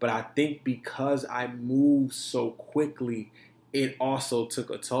quickly. But I think because I moved so quickly, it also took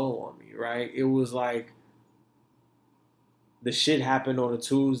a toll on me, right? It was like the shit happened on a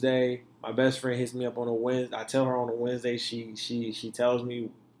Tuesday. My best friend hits me up on a Wednesday. I tell her on a Wednesday. She tells me,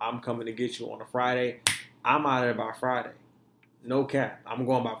 I'm coming to get you on a Friday. I'm out of there by Friday. No cap. I'm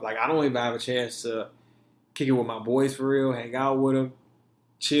going by, like, I don't even have a chance to kick it with my boys for real, hang out with them,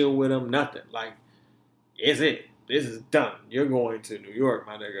 chill with them, nothing. Like, it's it. This is done. You're going to New York,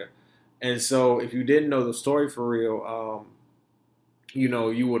 my nigga. And so if you didn't know the story for real,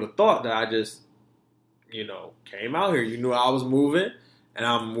 you would have thought that I just, came out here. You knew I was moving, and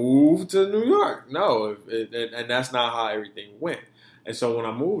I moved to New York. No, and that's not how everything went. And so when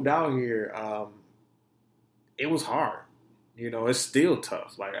I moved out here, it was hard. It's still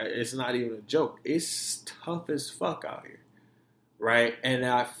tough. Like, it's not even a joke. It's tough as fuck out here, right? And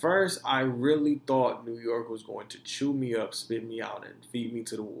at first, I really thought New York was going to chew me up, spit me out, and feed me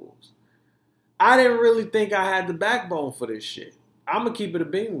to the wolves. I didn't really think I had the backbone for this shit. I'm gonna keep it a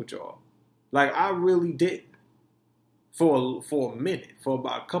bean with y'all. Like, I really did. For a minute, for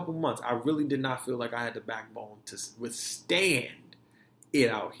about a couple months, I really did not feel like I had the backbone to withstand it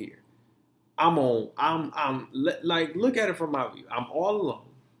out here. I'm like, look at it from my view. I'm all alone,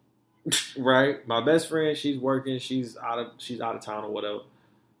 right? My best friend, she's working, she's out of town or whatever.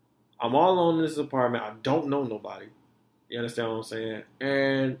 I'm all alone in this apartment. I don't know nobody. You understand what I'm saying?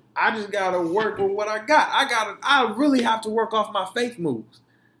 And I just gotta work with what I got. I really have to work off my faith moves,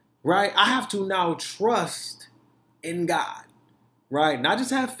 right? I have to now trust in God, right? Not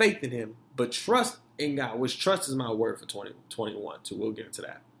just have faith in Him, but trust in God, which trust is my word for 2021 too. We'll get into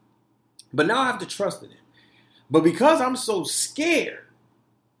that. But now I have to trust in Him. But because I'm so scared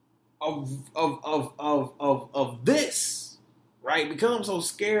of this, right? Because I'm so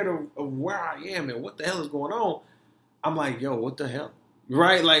scared of where I am and what the hell is going on, I'm like, yo, what the hell?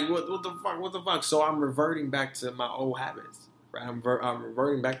 Right? Like, what the fuck? What the fuck? So I'm reverting back to my old habits, right? I'm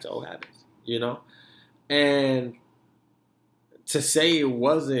reverting back to old habits, you know? And to say it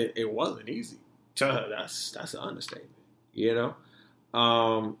wasn't easy. That's an understatement, you know.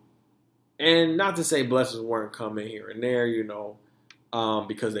 And not to say blessings weren't coming here and there, you know,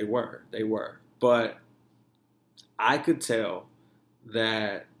 because they were. But I could tell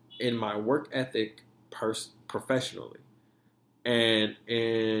that in my work ethic, professionally, and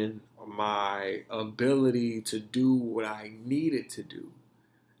in my ability to do what I needed to do,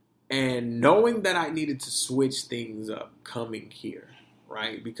 and knowing that I needed to switch things up coming here,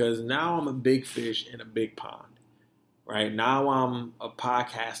 right? Because now I'm a big fish in a big pond, right? Now I'm a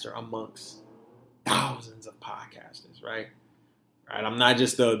podcaster amongst thousands of podcasters, right? Right? I'm not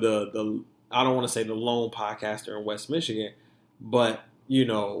just the I don't want to say the lone podcaster in West Michigan, but, you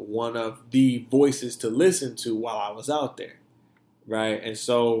know, one of the voices to listen to while I was out there, right? And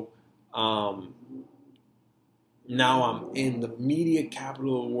so, now I'm in the media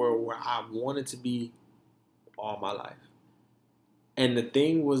capital of the world where I wanted to be all my life. And the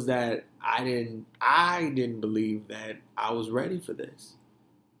thing was that I didn't believe that I was ready for this.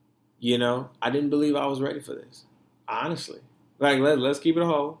 You know, I didn't believe I was ready for this. Honestly. Like, let's keep it a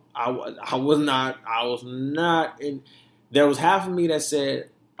whole. I was not in. There was half of me that said,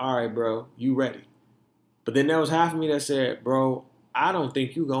 all right, bro, you ready. But then there was half of me that said, bro, I don't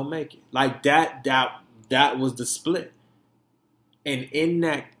think you gonna make it. Like, that was the split. And in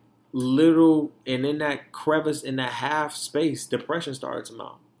that crevice, in that half space, depression started to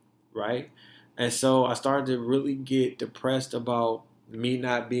mount, right? And so I started to really get depressed about me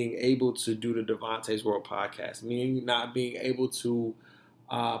not being able to do the Devontae's World podcast, me not being able to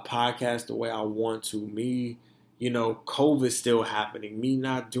podcast the way I want to, me, you know, COVID still happening, me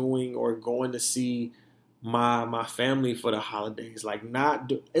not doing or going to see my family for the holidays, like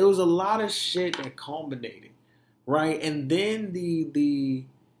it was a lot of shit that culminated, right? And then the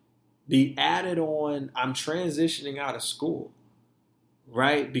added on, I'm transitioning out of school,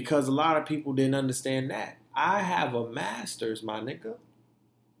 right? Because a lot of people didn't understand that. I have a master's, my nigga,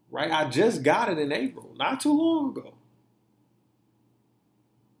 right? I just got it in April, not too long ago.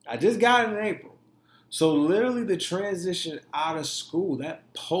 I just got it in April. So literally the transition out of school,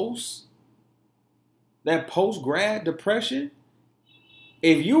 that post-grad depression,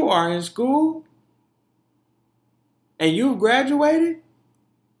 if you are in school and you've graduated,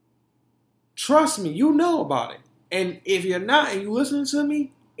 trust me, you know about it. And if you're not and you listening to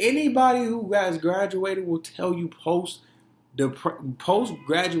me, anybody who has graduated will tell you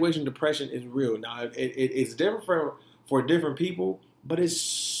post-graduation depression is real. Now, it's different for different people, but it's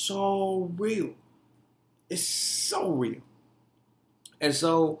so real. It's so real. And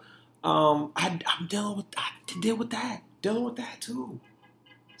so I'm dealing with that too.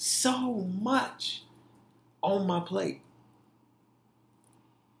 So much on my plate.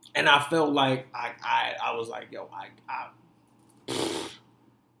 And I felt like I was like, yo,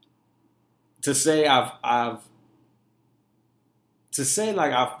 to say I've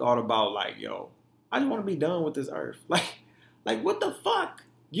thought about, like, yo, I just want to be done with this earth. Like what the fuck?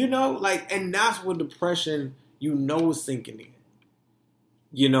 You know, like, and that's what depression, you know, is sinking in.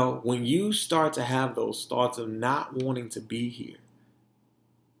 You know, when you start to have those thoughts of not wanting to be here,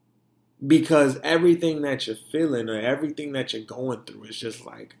 because everything that you're feeling or everything that you're going through is just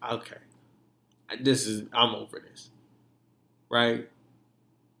like, okay, I'm over this, right?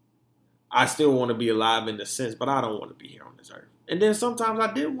 I still want to be alive in the sense, but I don't want to be here on this earth. And then sometimes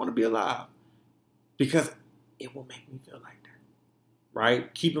I didn't want to be alive because it will make me feel like that,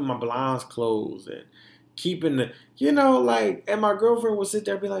 right? Keeping my blinds closed and keeping the, like, and my girlfriend would sit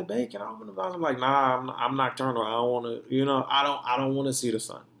there and be like, babe, can I open the blinds? I'm like, nah, I'm nocturnal. I don't want to, I don't want to see the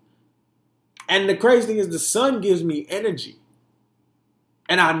sun. And the crazy thing is the sun gives me energy.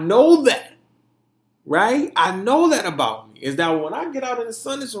 And I know that, right? I know that about me, is that when I get out in the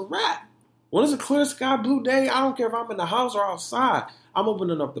sun, it's a wrap. When it's a clear sky, blue day, I don't care if I'm in the house or outside. I'm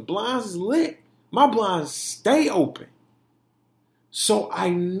opening up the blinds, it's lit. My blinds stay open. So I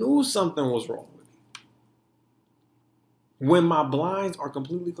knew something was wrong with me. When my blinds are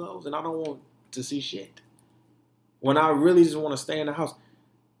completely closed and I don't want to see shit. When I really just want to stay in the house.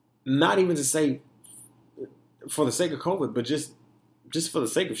 Not even to say for the sake of COVID, but just for the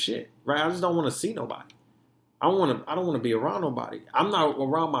sake of shit. Right? I just don't want to see nobody. I don't want to be around nobody. I'm not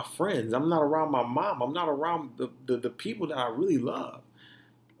around my friends. I'm not around my mom. I'm not around the people that I really love.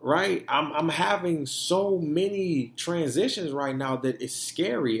 Right? I'm having so many transitions right now that it's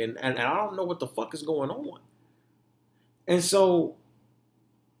scary and I don't know what the fuck is going on. And so,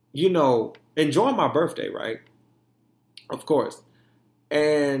 enjoying my birthday, right? Of course.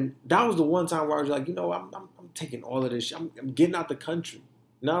 And that was the one time where I was like, I'm taking all of this shit. I'm getting out the country.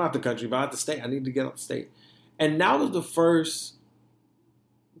 Not out the country, but out the state. I need to get out the state. And that was the first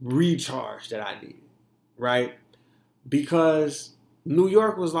recharge that I needed, right? Because New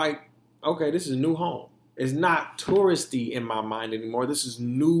York was like, okay, this is a new home. It's not touristy in my mind anymore. This is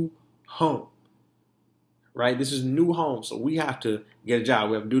new home, right? This is new home. So we have to get a job.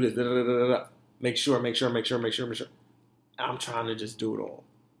 We have to do this. Da, da, da, da, da. Make sure. I'm trying to just do it all.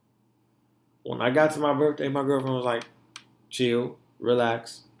 When I got to my birthday, my girlfriend was like, chill,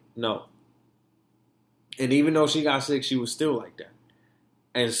 relax, no. And even though she got sick, she was still like that.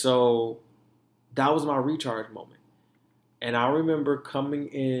 And so that was my recharge moment. And I remember coming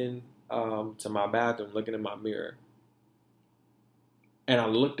in to my bathroom, looking in my mirror, and I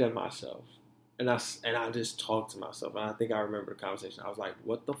looked at myself, and I just talked to myself. And I think I remember the conversation. I was like,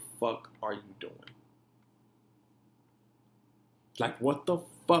 "What the fuck are you doing? Like, what the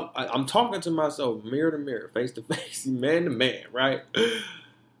fuck?" I'm talking to myself, mirror to mirror, face to face, man to man, right?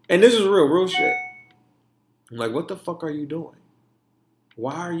 And this is real shit. I'm like, "What the fuck are you doing?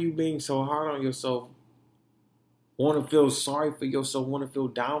 Why are you being so hard on yourself? Want to feel sorry for yourself, want to feel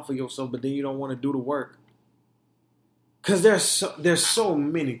down for yourself, but then you don't want to do the work." Because there's so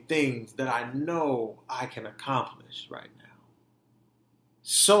many things that I know I can accomplish right now.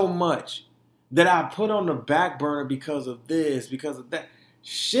 So much that I put on the back burner because of this, because of that.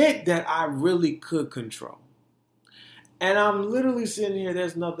 Shit that I really could control. And I'm literally sitting here,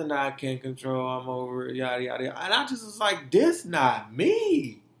 there's nothing that I can control. I'm over it, yada, yada, yada. And I just was like, this not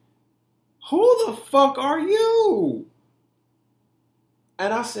me. Who the fuck are you?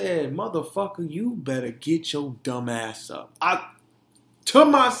 And I said, motherfucker, you better get your dumb ass up. To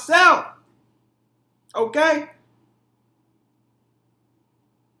myself. Okay?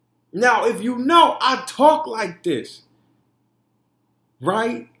 Now, if you know, I talk like this.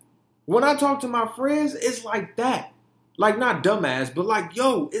 Right? When I talk to my friends, it's like that. Like, not dumbass, but like,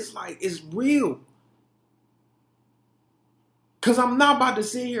 yo, it's real. Because I'm not about to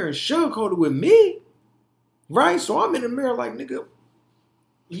sit here and sugarcoat it with me. Right? So I'm in the mirror like, nigga,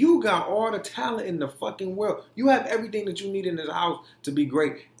 you got all the talent in the fucking world. You have everything that you need in this house to be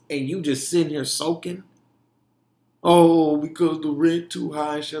great. And you just sitting here soaking. Oh, because the rent too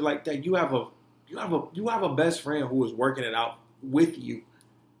high and shit like that. You have a best friend who is working it out with you.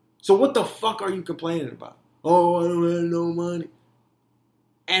 So what the fuck are you complaining about? Oh, I don't have no money.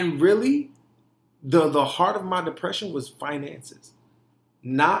 And really, the heart of my depression was finances.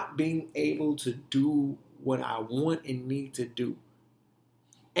 Not being able to do what I want and need to do.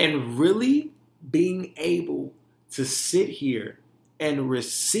 And really being able to sit here and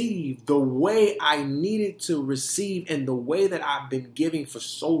receive the way I needed to receive and the way that I've been giving for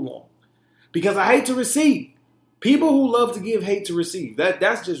so long. Because I hate to receive. People who love to give hate to receive.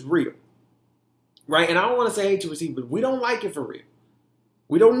 That's just real. Right? And I don't want to say hate to receive, but we don't like it for real.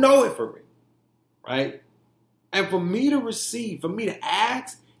 We don't know it for real. Right? And for me to receive, for me to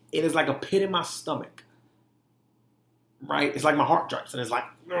ask, it is like a pit in my stomach. Right? It's like my heart drops and it's like,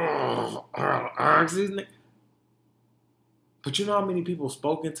 but you know how many people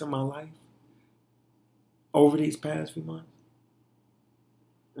spoke into my life over these past few months?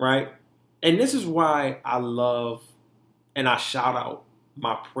 Right? And this is why I love and I shout out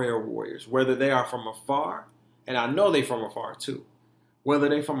my prayer warriors, whether they are from afar, and I know they from afar too, whether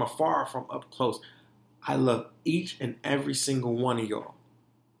they from afar or from up close. I love each and every single one of y'all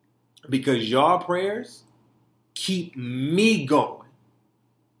because y'all prayers keep me going.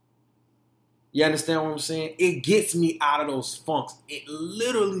 You understand what I'm saying? It gets me out of those funks. It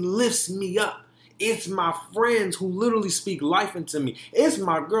literally lifts me up. It's my friends who literally speak life into me. It's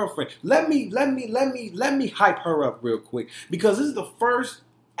my girlfriend. Let me hype her up real quick, because this is the first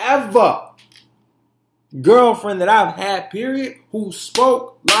ever girlfriend that I've had, period, who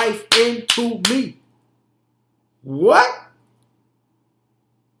spoke life into me. What?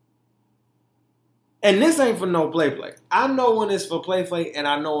 And this ain't for no play. I know when it's for play, and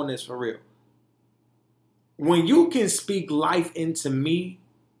I know when it's for real. When you can speak life into me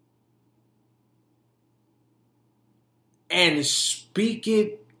and speak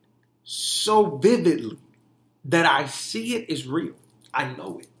it so vividly that I see it is real. I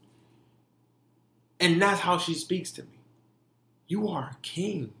know it. And that's how she speaks to me. You are a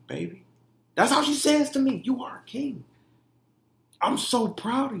king, baby. That's how she says to me. You are a king. I'm so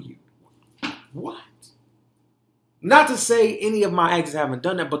proud of you. What? Not to say any of my exes haven't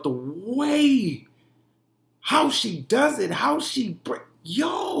done that, but the way how she does it,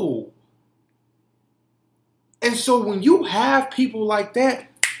 yo. And so when you have people like that,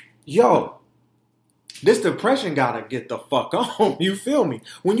 yo, this depression gotta get the fuck on. You feel me?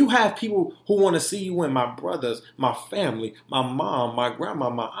 When you have people who want to see you win, my brothers, my family, my mom, my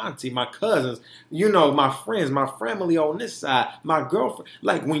grandma, my auntie, my cousins, my friends, my family on this side, my girlfriend.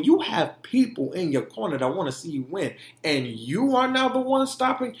 Like, when you have people in your corner that want to see you win, and you are now the one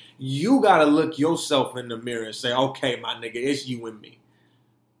stopping, you gotta look yourself in the mirror and say, okay, my nigga, it's you and me.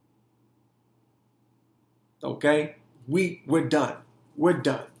 Okay? We're done. We're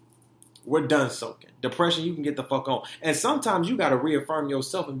done. We're done soaking. Depression, you can get the fuck on. And sometimes you got to reaffirm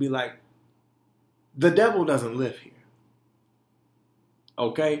yourself and be like, the devil doesn't live here.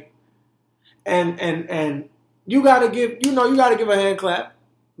 Okay? And you got to give, you got to give a hand clap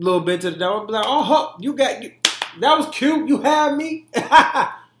a little bit to the devil. Be like, oh, that was cute. You had me.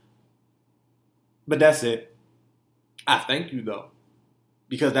 But that's it. I thank you, though.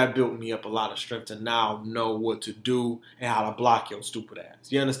 Because that built me up a lot of strength to now know what to do and how to block your stupid ass.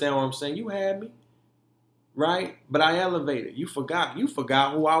 You understand what I'm saying? You had me. Right? But I elevated. You forgot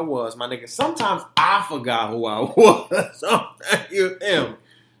who I was, my nigga. Sometimes I forgot who I was. Sometimes you am.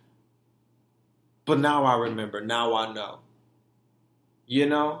 But now I remember. Now I know.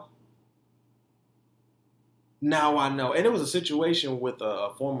 Now I know. And it was a situation with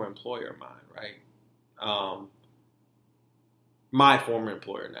a former employer of mine, right? My former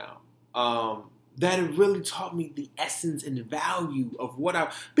employer now. That it really taught me the essence and value of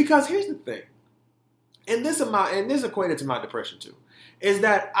because here's the thing. And this equated to my depression too, is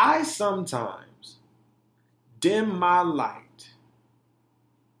that I sometimes dim my light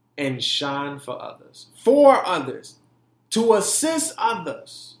and shine for others, to assist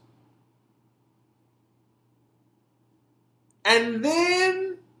others. And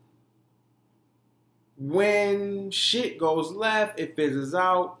then when shit goes left, it fizzes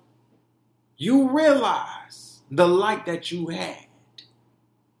out, you realize the light that you had.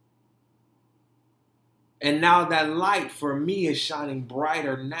 And now that light for me is shining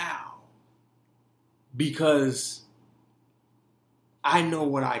brighter now because I know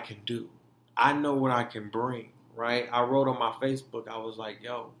what I can do. I know what I can bring, right? I wrote on my Facebook, I was like,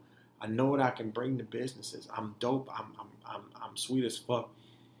 yo, I know what I can bring to businesses. I'm dope. I'm sweet as fuck.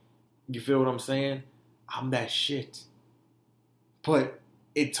 You feel what I'm saying? I'm that shit. But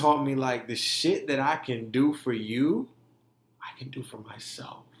it taught me, like, the shit that I can do for you, I can do for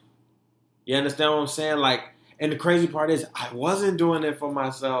myself. You understand what I'm saying? Like, and the crazy part is, I wasn't doing it for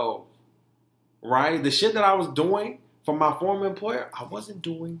myself, right? The shit that I was doing for my former employer, I wasn't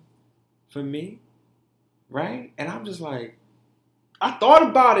doing for me, right? And I'm just like, I thought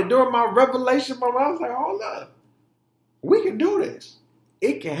about it during my revelation moment. I was like, hold up. We can do this.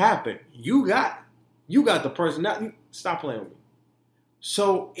 It can happen. You got the personality. Stop playing with me.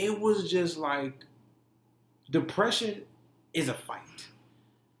 So it was just like, depression is a fight.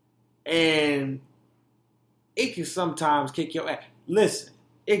 And it can sometimes kick your ass. Listen,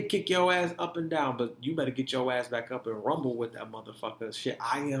 it can kick your ass up and down, but you better get your ass back up and rumble with that motherfucker. Shit,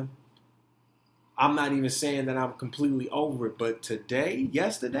 I'm not even saying that I'm completely over it, but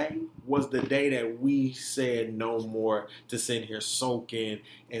yesterday, was the day that we said no more to sitting here soaking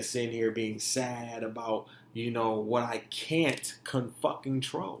and sitting here being sad about, what I can't fucking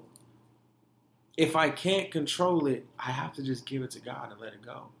control. If I can't control it, I have to just give it to God and let it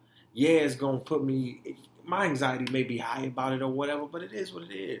go. Yeah, it's going to put me, my anxiety may be high about it or whatever, but it is what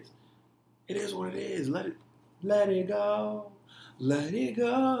it is. It is what it is. Let it go. Let it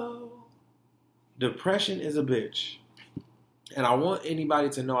go. Depression is a bitch. And I want anybody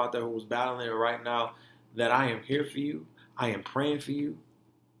to know out there who's battling it right now that I am here for you. I am praying for you.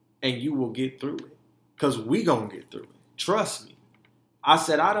 And you will get through it. Because we going to get through it. Trust me. I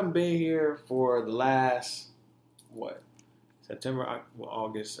said I done been here for the last, what?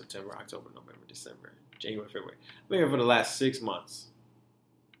 August, September, October, November, December, January, February. I've been here for the last 6 months.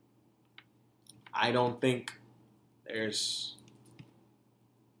 I don't think I'm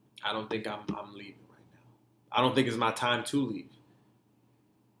leaving right now. I don't think it's my time to leave.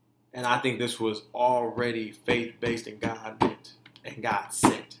 And I think this was already faith-based and God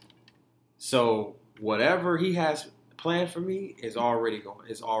sent. So whatever he has planned for me is already going.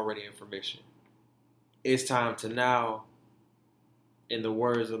 It's already in fruition. It's time to now, in the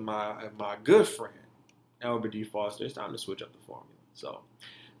words of my good friend, Albert D. Foster, it's time to switch up the formula. So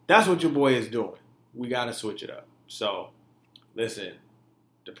that's what your boy is doing. We got to switch it up. So listen,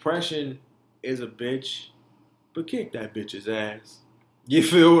 depression is a bitch, but kick that bitch's ass. You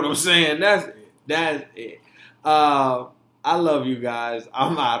feel what I'm saying? That's it. I love you guys.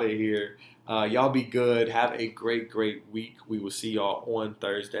 I'm out of here. Y'all be good. Have a great week. We will see y'all on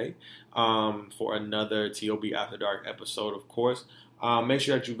Thursday for another TOB After Dark episode, of course. Make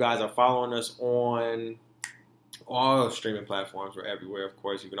sure that you guys are following us on all streaming platforms. We're everywhere, of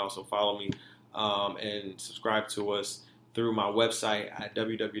course. You can also follow me and subscribe to us through my website at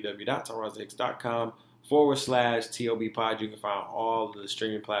www.TyrellsX.com/TOB Pod. You can find all the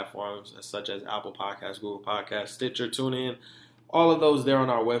streaming platforms such as Apple Podcasts, Google Podcasts, Stitcher, TuneIn. All of those there on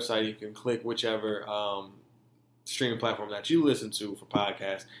our website. You can click whichever streaming platform that you listen to for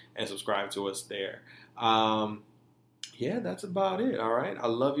podcasts and subscribe to us there. Yeah, that's about it. All right. I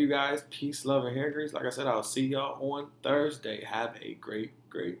love you guys. Peace, love, and hair grease. Like I said, I'll see y'all on Thursday. Have a great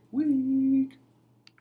week.